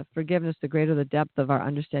greater the forgiveness, the greater the depth of our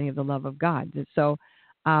understanding of the love of God. So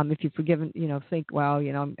if you've forgiven, think, well,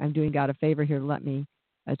 I'm doing God a favor here, let me,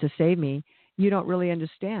 to save me. You don't really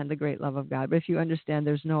understand the great love of God. But if you understand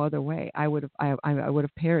there's no other way, I would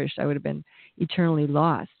have perished. I would have been eternally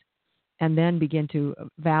lost. And then begin to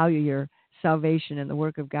value your salvation and the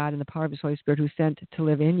work of God and the power of his Holy Spirit who sent to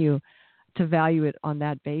live in you, to value it on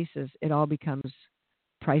that basis, it all becomes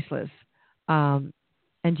priceless. And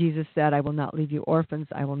Jesus said, I will not leave you orphans.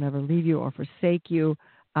 I will never leave you or forsake you.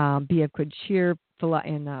 Be of good cheer.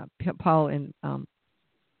 Paul in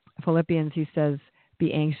Philippians, he says,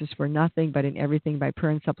 be anxious for nothing, but in everything by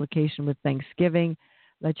prayer and supplication with thanksgiving.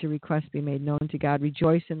 Let your requests be made known to God.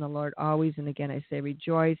 Rejoice in the Lord always. And again, I say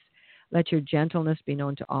rejoice. Let your gentleness be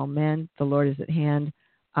known to all men. The Lord is at hand.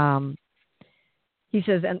 He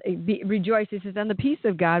says, rejoice. He says, and the peace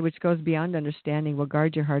of God, which goes beyond understanding, will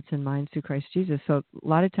guard your hearts and minds through Christ Jesus. So a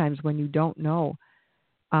lot of times when you don't know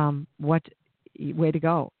what way to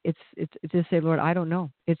go, it's just say, Lord, I don't know.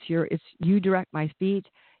 It's you direct my feet,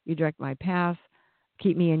 you direct my path,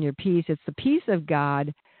 keep me in your peace. It's the peace of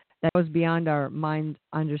God that goes beyond our mind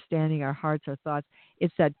understanding, our hearts, our thoughts.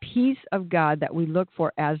 It's that peace of God that we look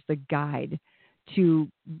for as the guide to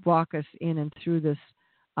walk us in and through this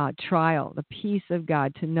trial, the peace of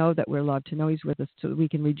God, to know that we're loved, to know he's with us, so that we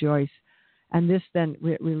can rejoice. And this then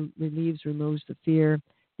removes the fear,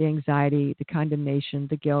 the anxiety, the condemnation,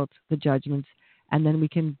 the guilt, the judgments, and then we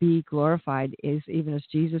can be glorified even as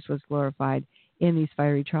Jesus was glorified in these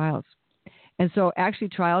fiery trials. And so actually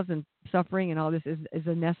trials and suffering and all this is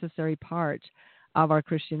a necessary part of our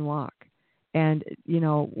Christian walk. And,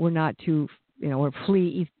 we're not to, we're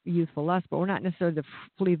flee youthful lust, but we're not necessarily to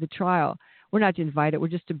flee the trial. We're not to invite it. We're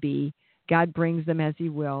just to be. God brings them as he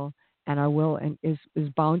will, and our will is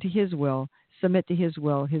bound to his will. Submit to his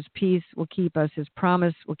will. His peace will keep us. His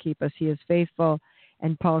promise will keep us. He is faithful.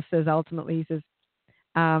 And Paul says, ultimately, he says,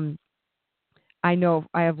 I know,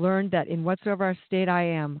 I have learned that in whatsoever state I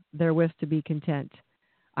am, therewith to be content.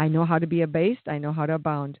 I know how to be abased. I know how to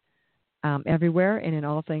abound. Everywhere and in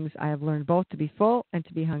all things I have learned both to be full and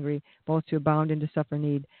to be hungry, both to abound and to suffer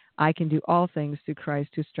need. I can do all things through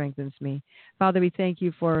Christ who strengthens me. Father, we thank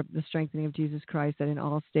you for the strengthening of Jesus Christ, that in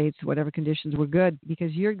all states, whatever conditions, we're good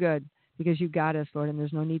because you're good, because you got us, Lord, and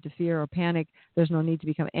there's no need to fear or panic. There's no need to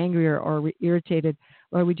become angry or irritated.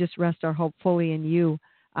 Lord, we just rest our hope fully in you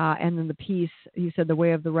and in the peace. You said the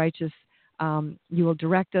way of the righteous, you will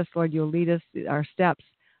direct us, Lord, you'll lead us, our steps,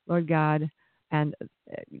 Lord God, and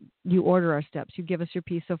you order our steps. You give us your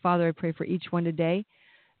peace. So, Father, I pray for each one today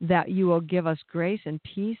that you will give us grace and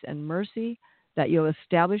peace and mercy, that you'll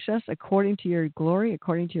establish us according to your glory,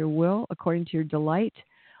 according to your will, according to your delight,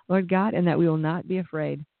 Lord God, and that we will not be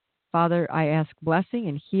afraid. Father, I ask blessing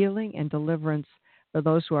and healing and deliverance for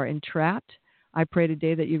those who are entrapped. I pray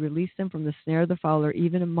today that you release them from the snare of the fowler,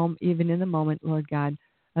 even in the moment, Lord God,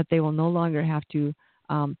 that they will no longer have to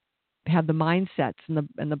have the mindsets and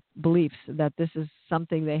the beliefs that this is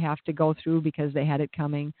something they have to go through because they had it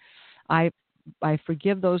coming. I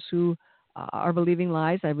forgive those who are believing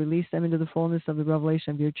lies. I release them into the fullness of the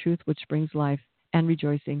revelation of your truth, which brings life and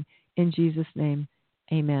rejoicing. In Jesus' name,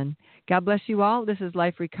 amen. God bless you all. This is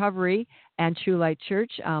Life Recovery and True Light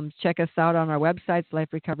Church. Check us out on our websites,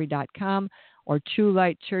 liferecovery.com or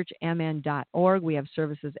truelightchurchmn.org. We have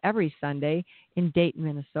services every Sunday in Dayton,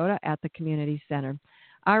 Minnesota at the Community Center.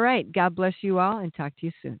 All right. God bless you all and talk to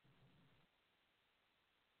you soon.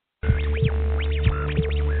 I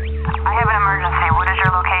have an emergency. What is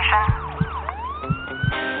your location?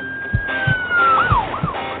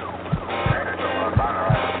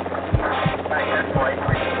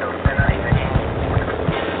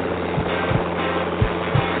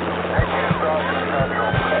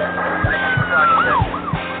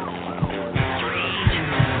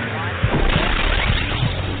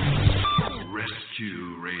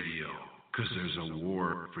 Rescue Radio.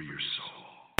 war for your soul.